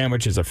chicken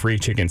sandwich is a free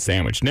chicken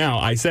sandwich. Now,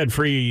 I said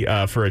free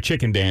for a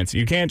chicken dance.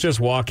 You can't just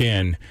walk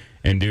in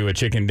and do a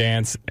chicken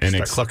dance and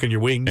start clucking your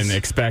wings and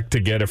expect to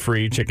get a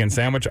free chicken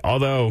sandwich.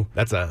 Although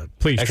that's a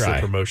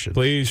excellent promotion.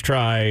 Please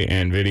try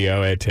and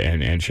video it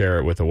and share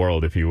it with the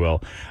world, if you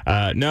will.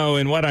 No,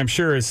 and what I'm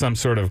sure is some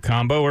sort of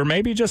combo or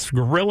maybe just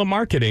guerrilla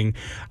marketing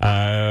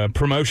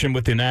promotion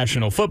with the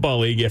National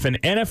Football League. If an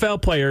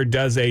NFL player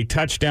does a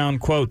touchdown,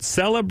 quote,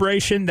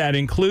 celebration that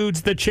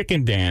includes the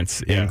chicken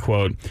dance, end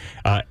quote,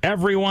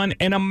 everyone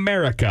in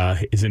America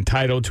is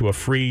entitled to a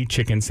free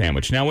chicken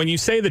sandwich. Now, when you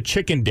say the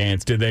chicken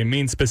dance, do they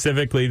mean specifically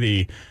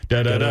the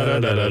that's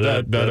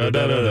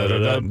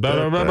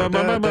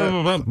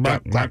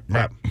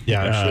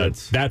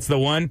the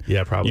one?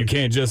 Yeah, probably. You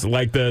can't just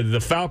like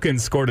the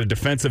Falcons scored a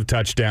defensive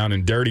touchdown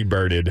and dirty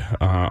birded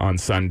on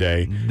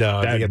Sunday.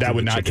 No, that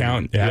would not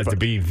count. It has to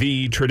be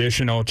the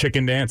traditional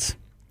chicken dance.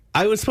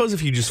 I would suppose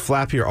if you just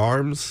flap your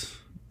arms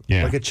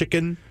like a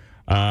chicken.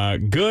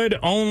 Good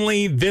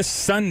only this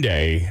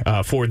Sunday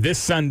for this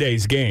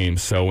Sunday's game.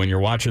 So when you're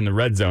watching the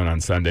Red Zone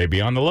on Sunday,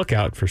 be on the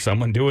lookout for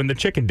someone doing the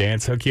chicken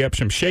dance. Hook you up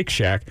some Shake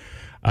Shack.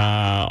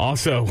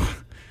 Also,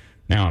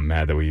 now I'm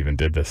mad that we even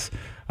did this.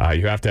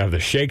 You have to have the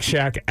Shake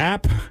Shack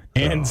app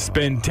and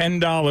spend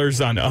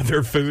 $10 on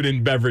other food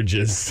and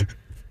beverages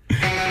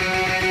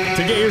to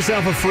get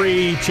yourself a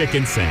free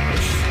chicken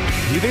sandwich.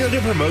 Do you think they'll do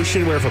a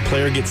promotion where if a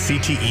player gets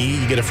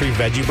CTE, you get a free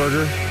veggie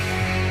burger?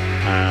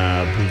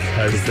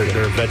 Because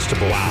they're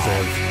vegetable. Wow. They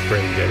have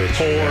brain damage.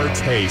 Poor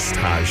taste,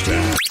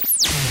 Hajda.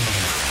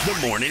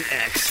 The Morning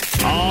X.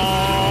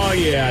 Oh,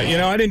 yeah. You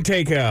know, I didn't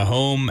take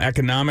home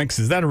economics.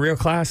 Is that a real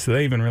class? Do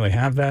they even really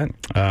have that?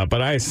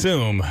 But I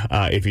assume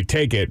if you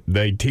take it,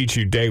 they teach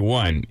you day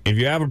one. If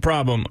you have a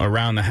problem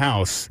around the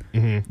house,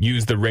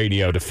 use the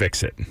radio to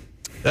fix it.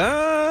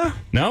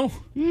 No?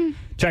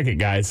 Check it,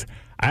 guys.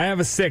 I have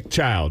a sick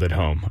child at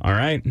home, all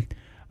right?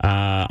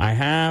 I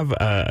have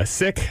a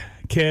sick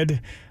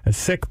kid, a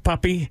sick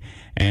puppy,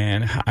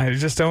 and I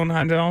just don't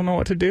know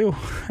what to do.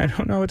 I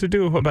don't know what to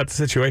do about the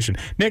situation.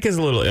 Nick is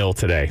a little ill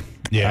today.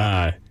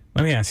 Yeah.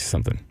 Let me ask you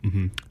something.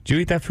 Did you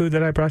eat that food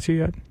that I brought you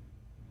yet?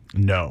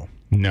 No.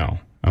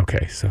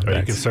 Okay, so are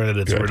you concerned that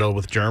it's riddled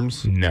with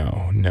germs?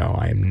 No,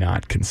 I am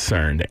not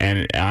concerned.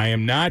 And I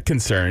am not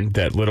concerned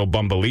that little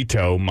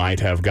Bumbleito might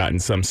have gotten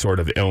some sort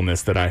of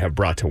illness that I have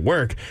brought to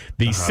work.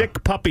 The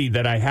sick puppy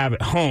that I have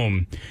at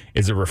home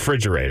is a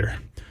refrigerator.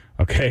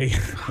 Okay.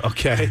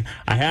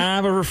 I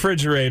have a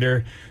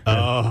refrigerator.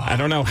 I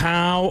don't know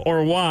how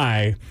or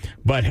why,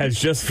 but has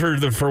just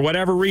for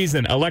whatever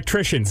reason,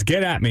 electricians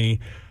get at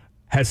me,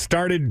 has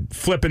started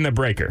flipping the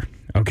breaker.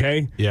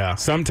 Okay? Yeah.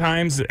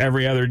 Sometimes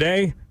every other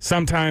day,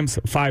 sometimes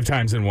 5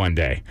 times in one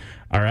day.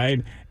 All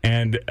right?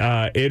 And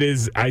it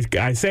is,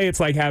 I say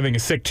it's like having a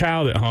sick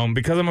child at home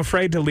because I'm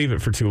afraid to leave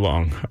it for too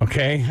long.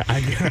 Okay?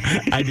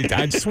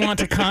 I just want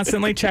to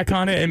constantly check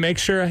on it and make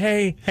sure,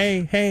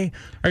 hey,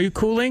 are you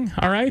cooling?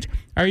 All right?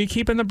 Are you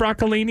keeping the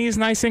broccolinis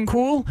nice and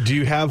cool? Do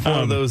you have one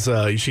of those?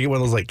 You should get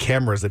one of those like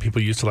cameras that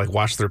people use to like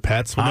watch their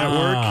pets when at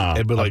work.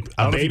 It'd be like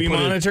a baby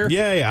monitor.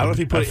 I don't know if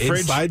you put it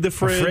inside the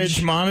fridge, a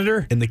fridge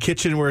monitor in the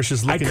kitchen where it's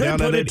just looking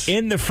down at it. I could put it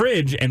in the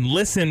fridge and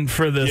listen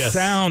for the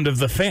sound of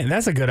the fan.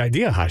 That's a good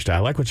idea, Hashda. I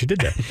like what you did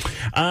there.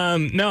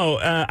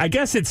 I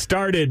guess it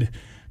started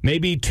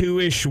maybe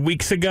 2-ish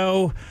weeks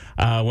ago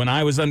when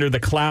I was under the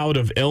cloud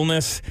of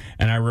illness.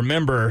 And I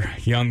remember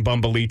young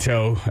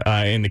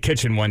Bumbleito in the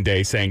kitchen one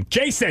day saying,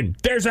 "Jason,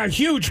 there's a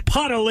huge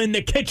puddle in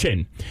the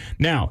kitchen."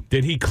 Now,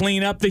 did he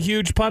clean up the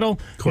huge puddle?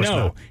 Of course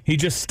not. He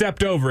just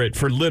stepped over it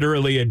for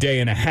literally a day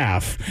and a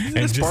half.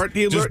 He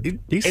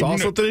saw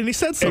something and he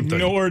said something.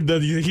 Ignored the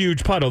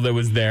huge puddle that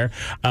was there.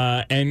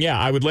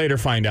 I would later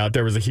find out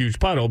there was a huge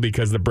puddle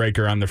because the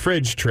breaker on the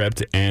fridge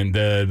tripped and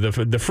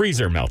the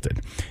freezer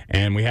melted.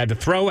 And we had to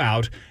throw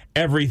out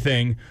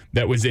everything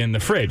that was in the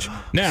fridge.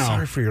 Now,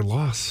 sorry for your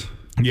loss.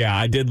 Yeah,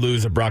 I did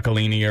lose a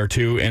broccolini or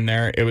two in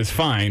there. It was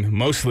fine.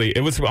 Mostly,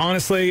 it was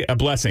honestly a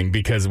blessing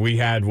because we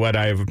had what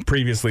I've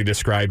previously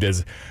described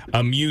as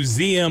a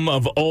museum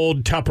of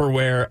old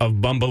Tupperware of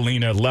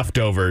Bumbleina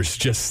leftovers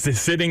just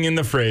sitting in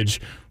the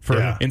fridge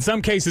for, in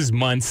some cases,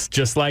 months.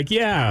 Just like,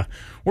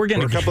 we're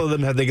going to... A couple of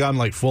them, had they gone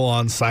like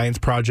full-on science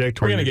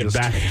project? We're going to get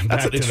back to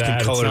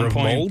that color at some of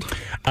point.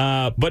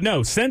 Mold. But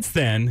no, since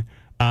then...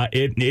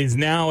 it is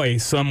now a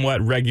somewhat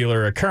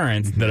regular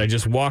occurrence that I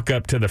just walk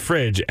up to the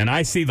fridge and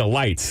I see the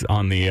lights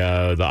on the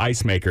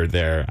ice maker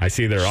there. I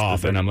see they're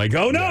off and I'm like,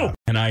 oh no! Yeah.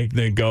 And I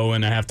then go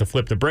and I have to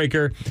flip the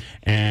breaker.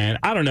 And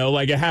I don't know,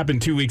 like it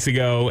happened 2 weeks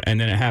ago and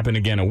then it happened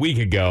again a week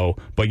ago.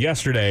 But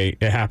yesterday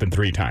it happened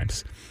 3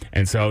 times.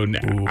 And so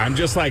I'm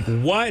just like,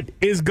 what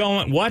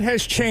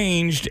has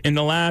changed in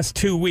the last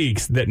 2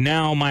 weeks that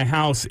now my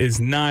house is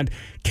not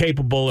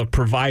capable of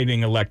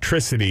providing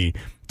electricity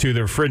to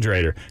the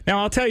refrigerator? Now,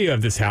 I'll tell you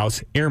of this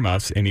house,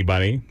 earmuffs,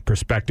 anybody,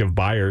 prospective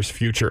buyers,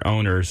 future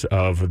owners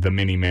of the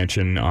mini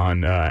mansion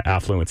on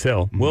Affluence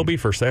Hill will be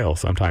for sale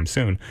sometime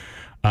soon.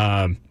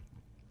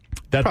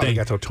 That thing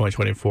got till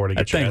 2024 to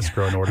get your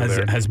escrow in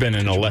order. Has been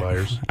an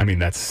I mean,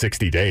 that's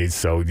 60 days,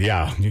 so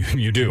yeah,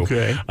 you do.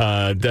 Okay.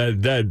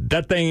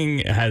 That thing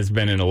has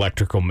been an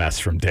electrical mess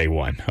from day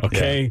one.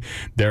 Okay,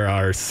 there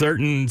are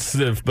certain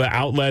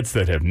outlets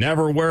that have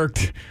never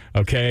worked.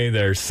 Okay,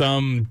 there's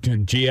some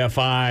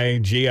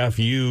GFI,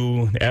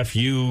 GFU,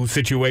 FU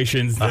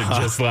situations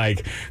that just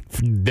like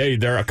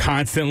they're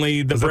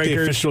constantly the breakers.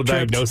 The official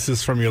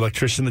diagnosis from your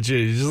electrician that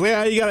you just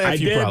you got an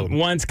FU problem. I did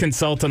once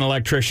consult an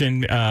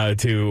electrician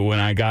to when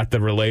I got the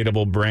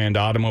relatable brand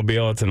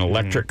automobile. It's an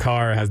electric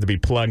car, it has to be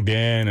plugged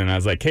in, and I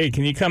was like, "Hey,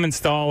 can you come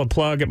install a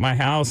plug at my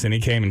house?" And he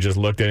came and just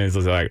looked at it and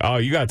was like, "Oh,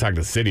 you got to talk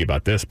to the city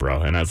about this,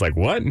 bro." And I was like,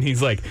 "What?" And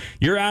he's like,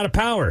 "You're out of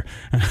power."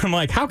 And I'm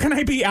like, "How can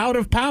I be out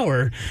of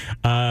power?"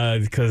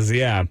 Because,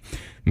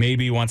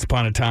 maybe once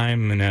upon a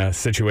time in a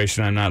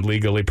situation I'm not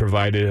legally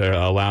provided or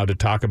allowed to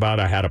talk about,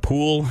 I had a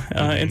pool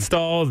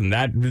installed, and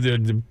that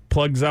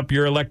plugs up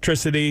your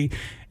electricity,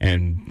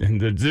 and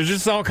there's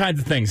just all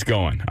kinds of things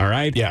going, all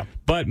right? Yeah.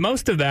 But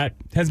most of that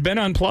has been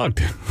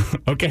unplugged,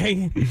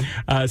 okay?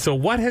 So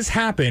what has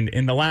happened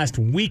in the last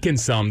week and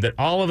some that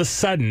all of a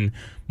sudden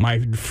my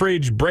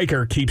fridge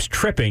breaker keeps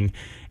tripping,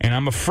 and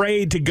I'm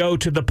afraid to go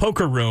to the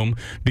poker room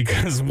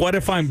because what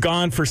if I'm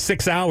gone for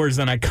 6 hours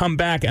and I come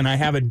back and I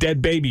have a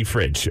dead baby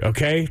fridge,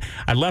 okay?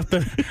 I left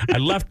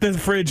the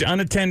fridge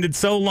unattended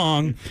so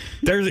long.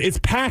 It's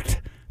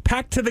packed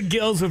to the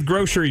gills with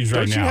groceries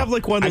right now. Don't you have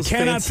like one of those I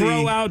cannot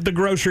throw out the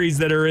groceries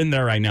that are in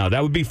there right now.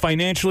 That would be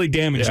financially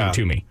damaging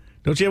to me.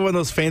 Don't you have one of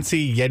those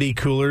fancy Yeti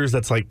coolers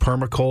that's like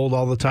perma-cold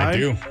all the time? I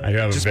do. I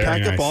have just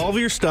pack up all of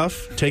your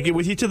stuff, take it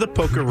with you to the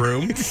poker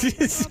room.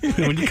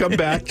 And when you come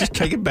back, just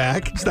take it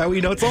back. Just that way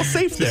you know it's all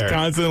safe there. Just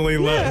constantly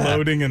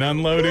loading and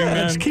unloading.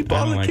 Yeah, just keep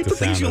the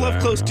things you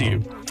love close to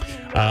you.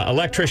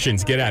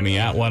 Electricians, get at me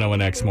at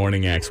 101X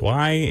Morning X.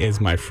 Why is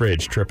my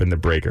fridge tripping the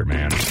breaker,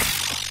 man?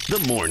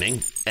 The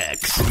Morning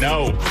X.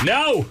 No.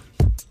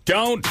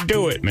 Don't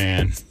do it,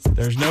 man.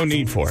 There's no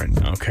need for it,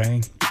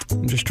 okay?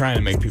 I'm just trying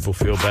to make people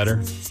feel better.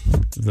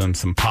 Give them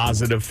some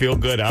positive,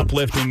 feel-good,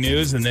 uplifting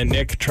news, and then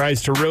Nick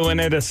tries to ruin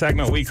it, a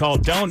segment we call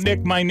Don't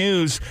Nick My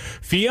News.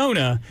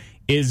 Fiona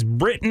is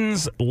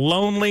Britain's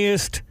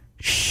loneliest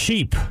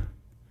sheep.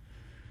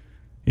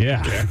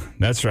 Yeah,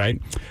 that's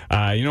right.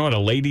 You know what a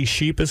lady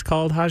sheep is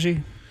called,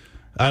 Haji?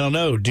 I don't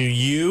know. Do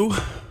you?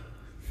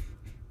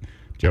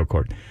 Joe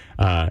Court.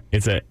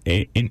 It's an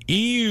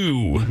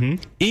ewe.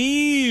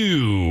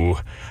 Ewe.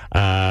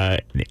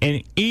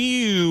 An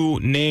ewe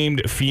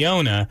named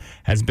Fiona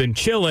has been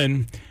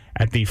chilling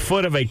at the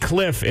foot of a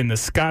cliff in the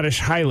Scottish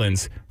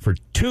Highlands for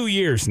 2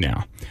 years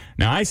now.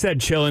 Now, I said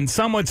chilling.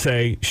 Some would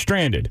say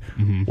stranded.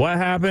 What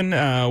happened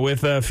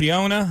with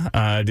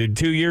Fiona?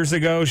 2 years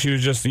ago, she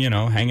was just,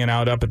 hanging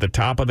out up at the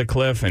top of the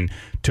cliff and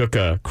took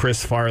a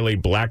Chris Farley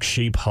Black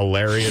Sheep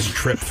hilarious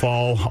trip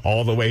fall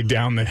all the way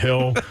down the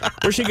hill,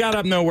 where she got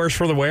up no worse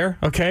for the wear,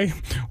 okay?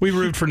 We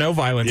root for no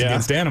violence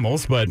against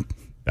animals, but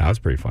That was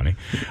pretty funny.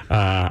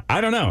 I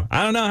don't know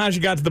how she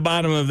got to the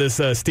bottom of this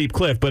steep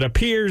cliff, but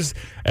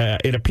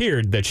it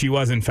appeared that she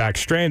was, in fact,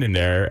 stranded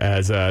there,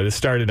 as this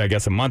started, I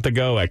guess, a month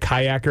ago. A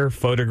kayaker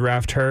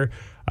photographed her,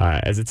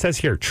 as it says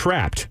here,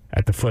 trapped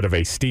at the foot of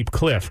a steep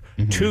cliff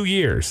 2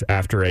 years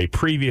after a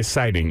previous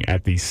sighting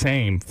at the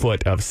same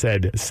foot of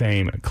said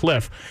same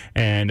cliff.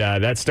 And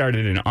that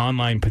started an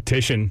online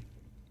petition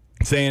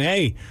saying,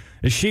 hey,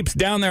 the sheep's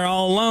down there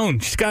all alone.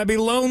 She's got to be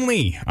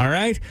lonely, all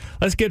right?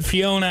 Let's get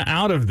Fiona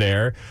out of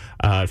there.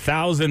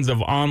 Thousands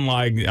of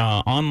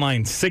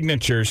online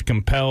signatures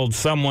compelled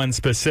someone,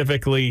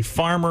 specifically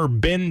Farmer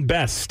Ben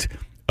Best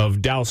of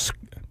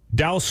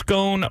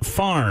Dalscone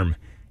Farm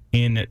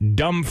in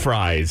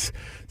Dumfries,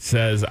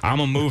 says, I'm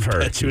going to move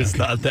her. I bet you it's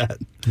not that.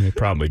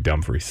 Probably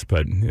Dumfries,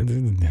 but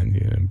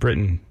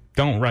Britain...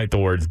 Don't write the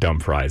words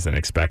Dumfries and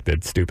expect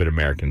that stupid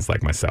Americans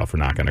like myself are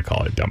not going to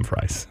call it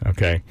Dumfries,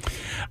 okay?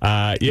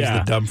 He's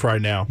the dumb fry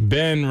now.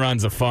 Ben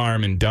runs a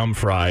farm in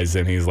Dumfries,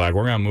 and he's like,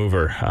 we're going to move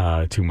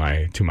her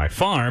to my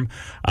farm.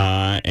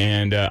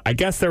 And I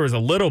guess there was a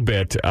little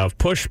bit of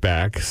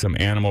pushback. Some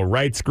animal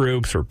rights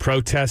groups were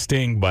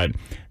protesting, but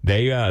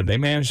they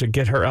managed to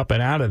get her up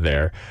and out of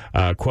there.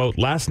 Quote,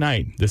 last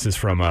night, this is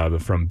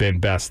from Ben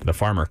Best, the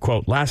farmer,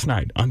 quote, last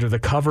night, under the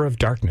cover of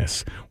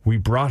darkness, we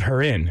brought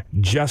her in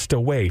just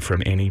away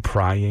from any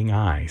prying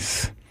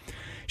eyes.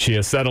 She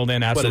has settled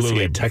in absolutely. What is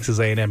he, a Texas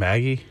A&M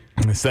Aggie?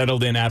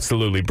 Settled in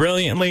absolutely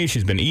brilliantly.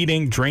 She's been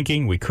eating,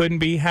 drinking. We couldn't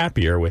be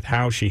happier with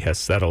how she has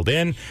settled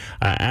in.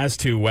 As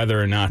to whether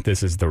or not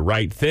this is the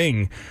right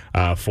thing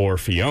for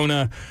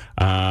Fiona,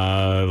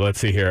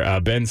 let's see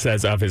here. Ben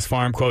says of his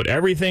farm, quote,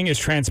 everything is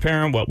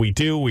transparent. What we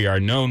do, we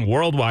are known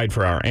worldwide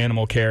for our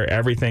animal care.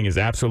 Everything is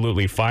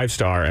absolutely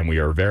 5-star, and we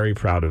are very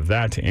proud of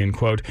that, end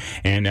quote.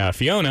 And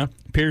Fiona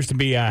appears to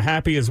be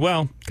happy as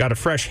well. Got a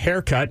fresh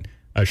haircut,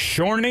 a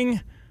shorning.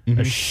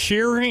 A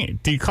shearing?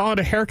 Do you call it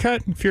a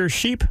haircut if you're a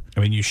sheep?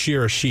 I mean, you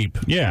shear a sheep.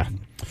 Yeah.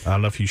 I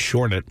don't know if you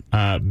shorn it.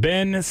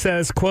 Ben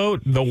says,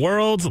 quote, the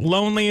world's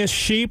loneliest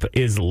sheep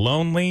is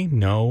lonely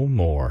no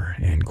more,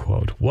 end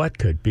quote. What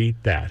could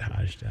beat that,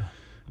 Hajda?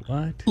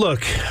 What?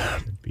 Look,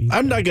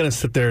 I'm not going to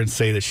sit there and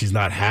say that she's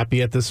not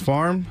happy at this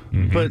farm,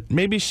 but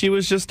maybe she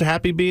was just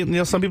happy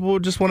being, some people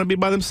would just want to be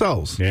by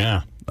themselves.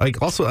 Yeah.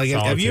 Like, also,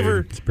 have you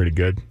ever... It's pretty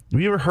good.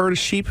 Have you ever heard a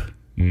sheep?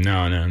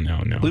 No.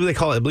 I believe they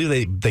call it. I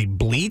believe they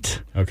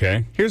bleat.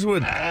 Okay. Here's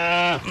what.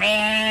 That's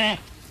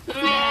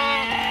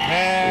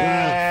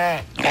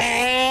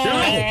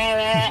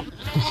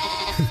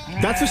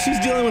what she's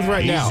dealing with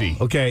right now.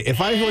 Okay,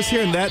 if I was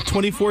hearing that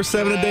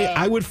 24/7 a day,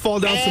 I would fall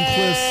down some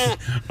cliffs.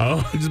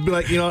 Oh, I'd just be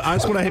like, I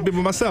just want to hit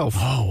people myself.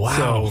 Oh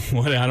wow!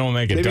 So, I don't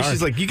make it maybe dark.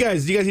 She's like, you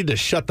guys need to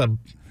shut the.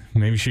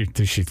 Maybe she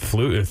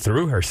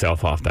threw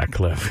herself off that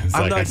cliff.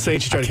 I'm not saying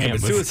she tried to commit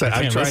suicide.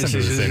 I'm trying to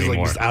say she's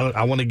like,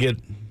 I want to get.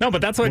 No,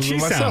 but that's what she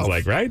sounds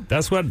like, right?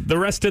 That's what the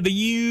rest of the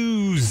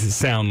yous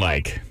sound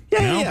like.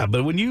 Yeah,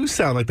 but when you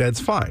sound like that,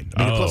 it's fine.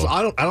 I mean, plus,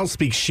 I don't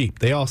speak sheep.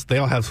 They all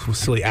have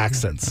silly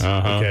accents.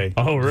 Okay.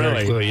 Oh, really?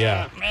 Very clearly,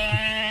 yeah.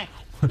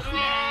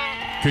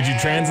 Could you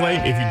translate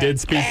if you did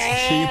speak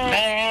sheep?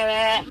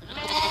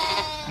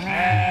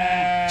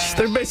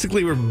 They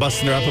basically were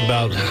busting her up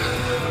about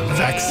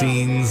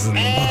vaccines and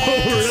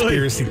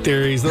conspiracy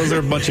theories. Those are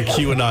a bunch of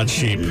QAnon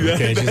sheep.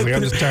 Okay, she's like,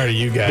 I'm just tired of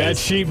you guys. That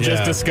sheep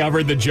just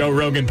discovered the Joe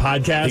Rogan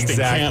podcast and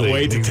can't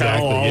wait to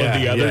tell all of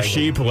the other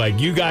sheep, like,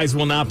 you guys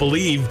will not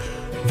believe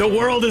the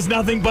world is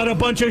nothing but a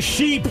bunch of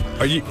sheep.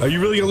 Are you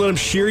really going to let them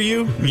shear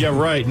you? Yeah,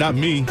 right. Not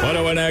me.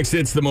 101X,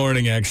 it's the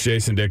Morning X.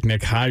 Jason, Dick, Nick,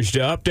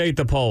 Hajda. Update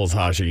the polls,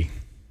 Haji.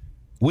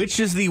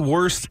 Which is the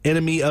worst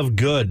enemy of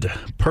good?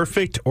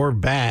 Perfect or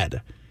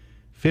bad?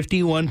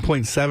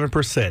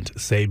 51.7%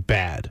 say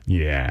bad.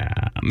 Yeah.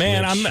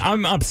 Man,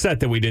 I'm upset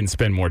that we didn't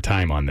spend more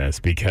time on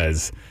this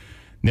because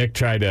Nick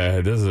tried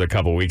to, this is a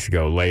couple weeks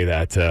ago, lay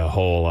that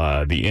whole,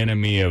 the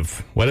enemy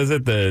of, what is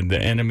it? The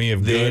enemy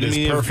of good is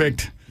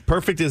perfect.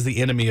 Perfect is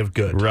the enemy of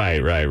good.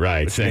 Right.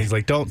 Which means,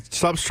 like, don't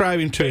stop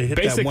striving to hit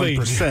basically,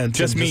 that 1%.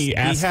 Just be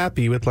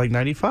happy with, like,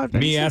 95, 96.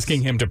 Me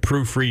asking him to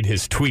proofread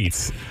his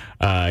tweets,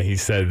 he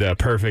said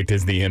perfect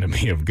is the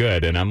enemy of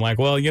good. And I'm like,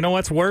 well, you know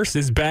what's worse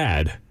is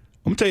bad.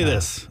 I'm going to tell you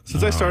this.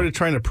 Since I started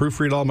trying to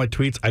proofread all my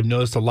tweets, I've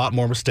noticed a lot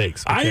more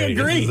mistakes. Okay? I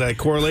agree. Is that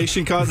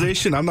correlation,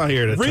 causation? I'm not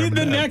here to read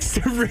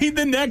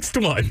the next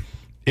one.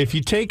 If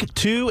you take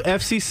 2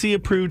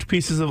 FCC-approved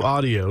pieces of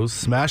audio,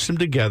 smash them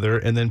together,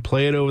 and then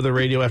play it over the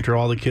radio after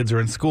all the kids are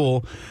in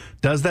school,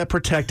 does that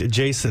protect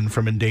Jason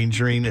from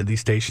endangering the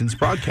station's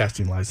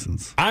broadcasting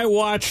license? I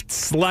watched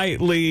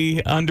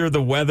slightly under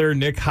the weather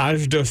Nick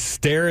Hajda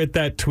stare at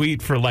that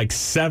tweet for like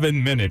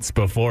 7 minutes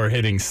before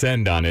hitting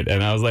send on it,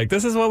 and I was like,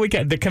 this is what we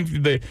get.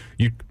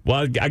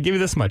 Well, I'll give you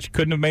this much. You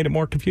couldn't have made it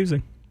more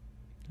confusing.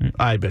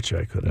 I bet you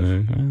I could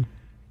have.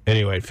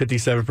 Anyway,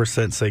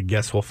 57% say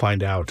guess we'll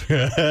find out.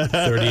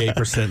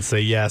 38% say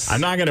yes.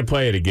 I'm not going to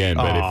play it again,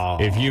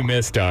 but if you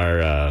missed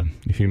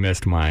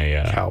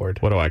my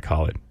coward, what do I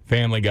call it?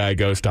 Family Guy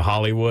Goes to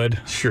Hollywood.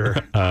 Sure.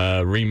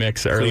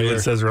 Remix earlier.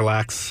 Cleveland Says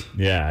Relax.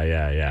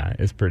 Yeah.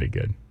 It's pretty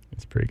good.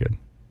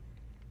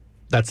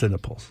 That's in the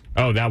polls.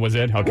 Oh, that was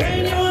it?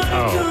 Okay. Yeah.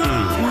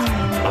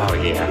 Oh,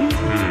 yeah.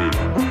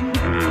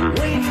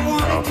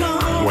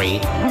 Oh,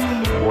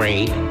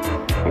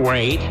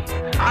 wait.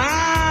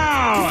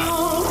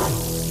 Oh!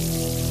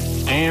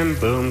 And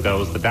boom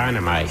goes the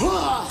dynamite.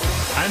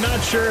 I'm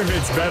not sure if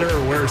it's better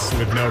or worse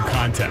with no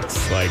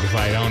context. Like, if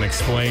I don't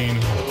explain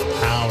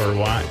how or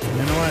what.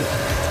 You know what?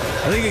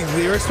 I think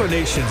your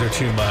explanations are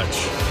too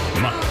much.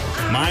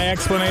 My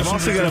explanation. I'm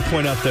also going to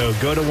point out, though,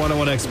 go to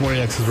 101X Morning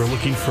X because we're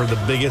looking for the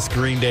biggest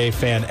Green Day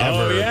fan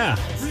ever. Oh, yeah.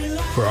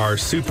 For our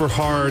super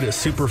hard,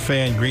 super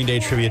fan Green Day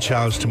Trivia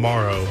Challenge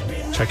tomorrow.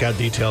 Check out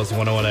details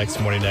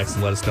 101X Morning X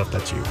and let us know if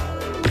that's you.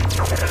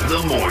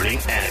 The Morning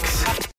X.